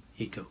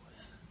He goeth.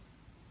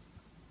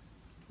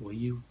 Will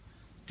you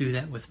do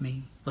that with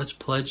me? Let's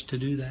pledge to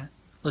do that.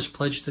 Let's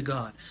pledge to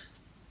God.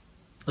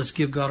 Let's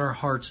give God our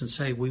hearts and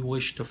say we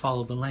wish to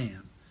follow the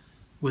Lamb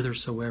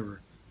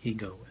whithersoever He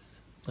goeth.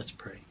 Let's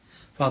pray.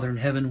 Father in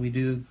heaven, we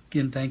do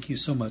again thank You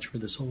so much for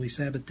this holy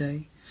Sabbath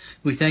day.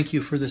 We thank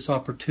You for this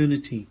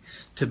opportunity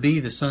to be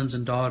the sons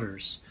and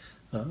daughters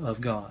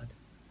of God.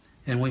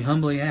 And we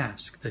humbly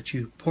ask that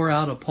You pour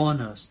out upon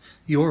us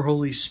Your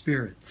Holy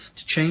Spirit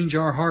to change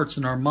our hearts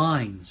and our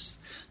minds,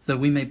 that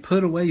we may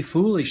put away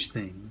foolish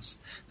things,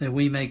 that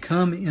we may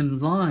come in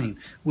line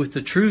with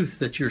the truth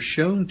that You're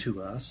shown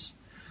to us,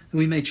 that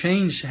we may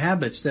change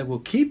habits that will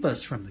keep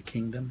us from the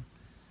kingdom,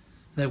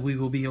 that we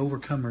will be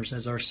overcomers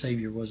as our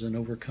Savior was an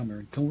overcomer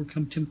and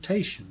overcome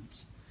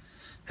temptations.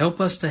 Help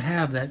us to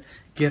have that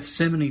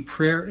Gethsemane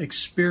prayer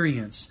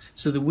experience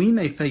so that we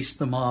may face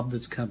the mob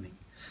that's coming,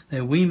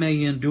 that we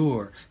may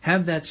endure,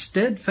 have that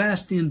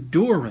steadfast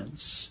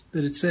endurance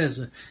that it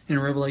says in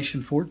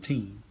Revelation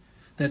 14,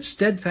 that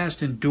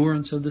steadfast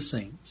endurance of the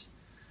saints.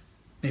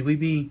 May we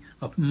be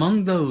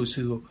among those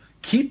who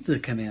keep the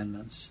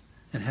commandments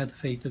and have the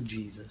faith of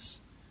Jesus.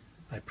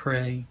 I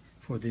pray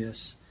for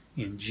this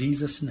in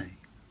Jesus' name.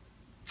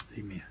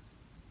 Amen.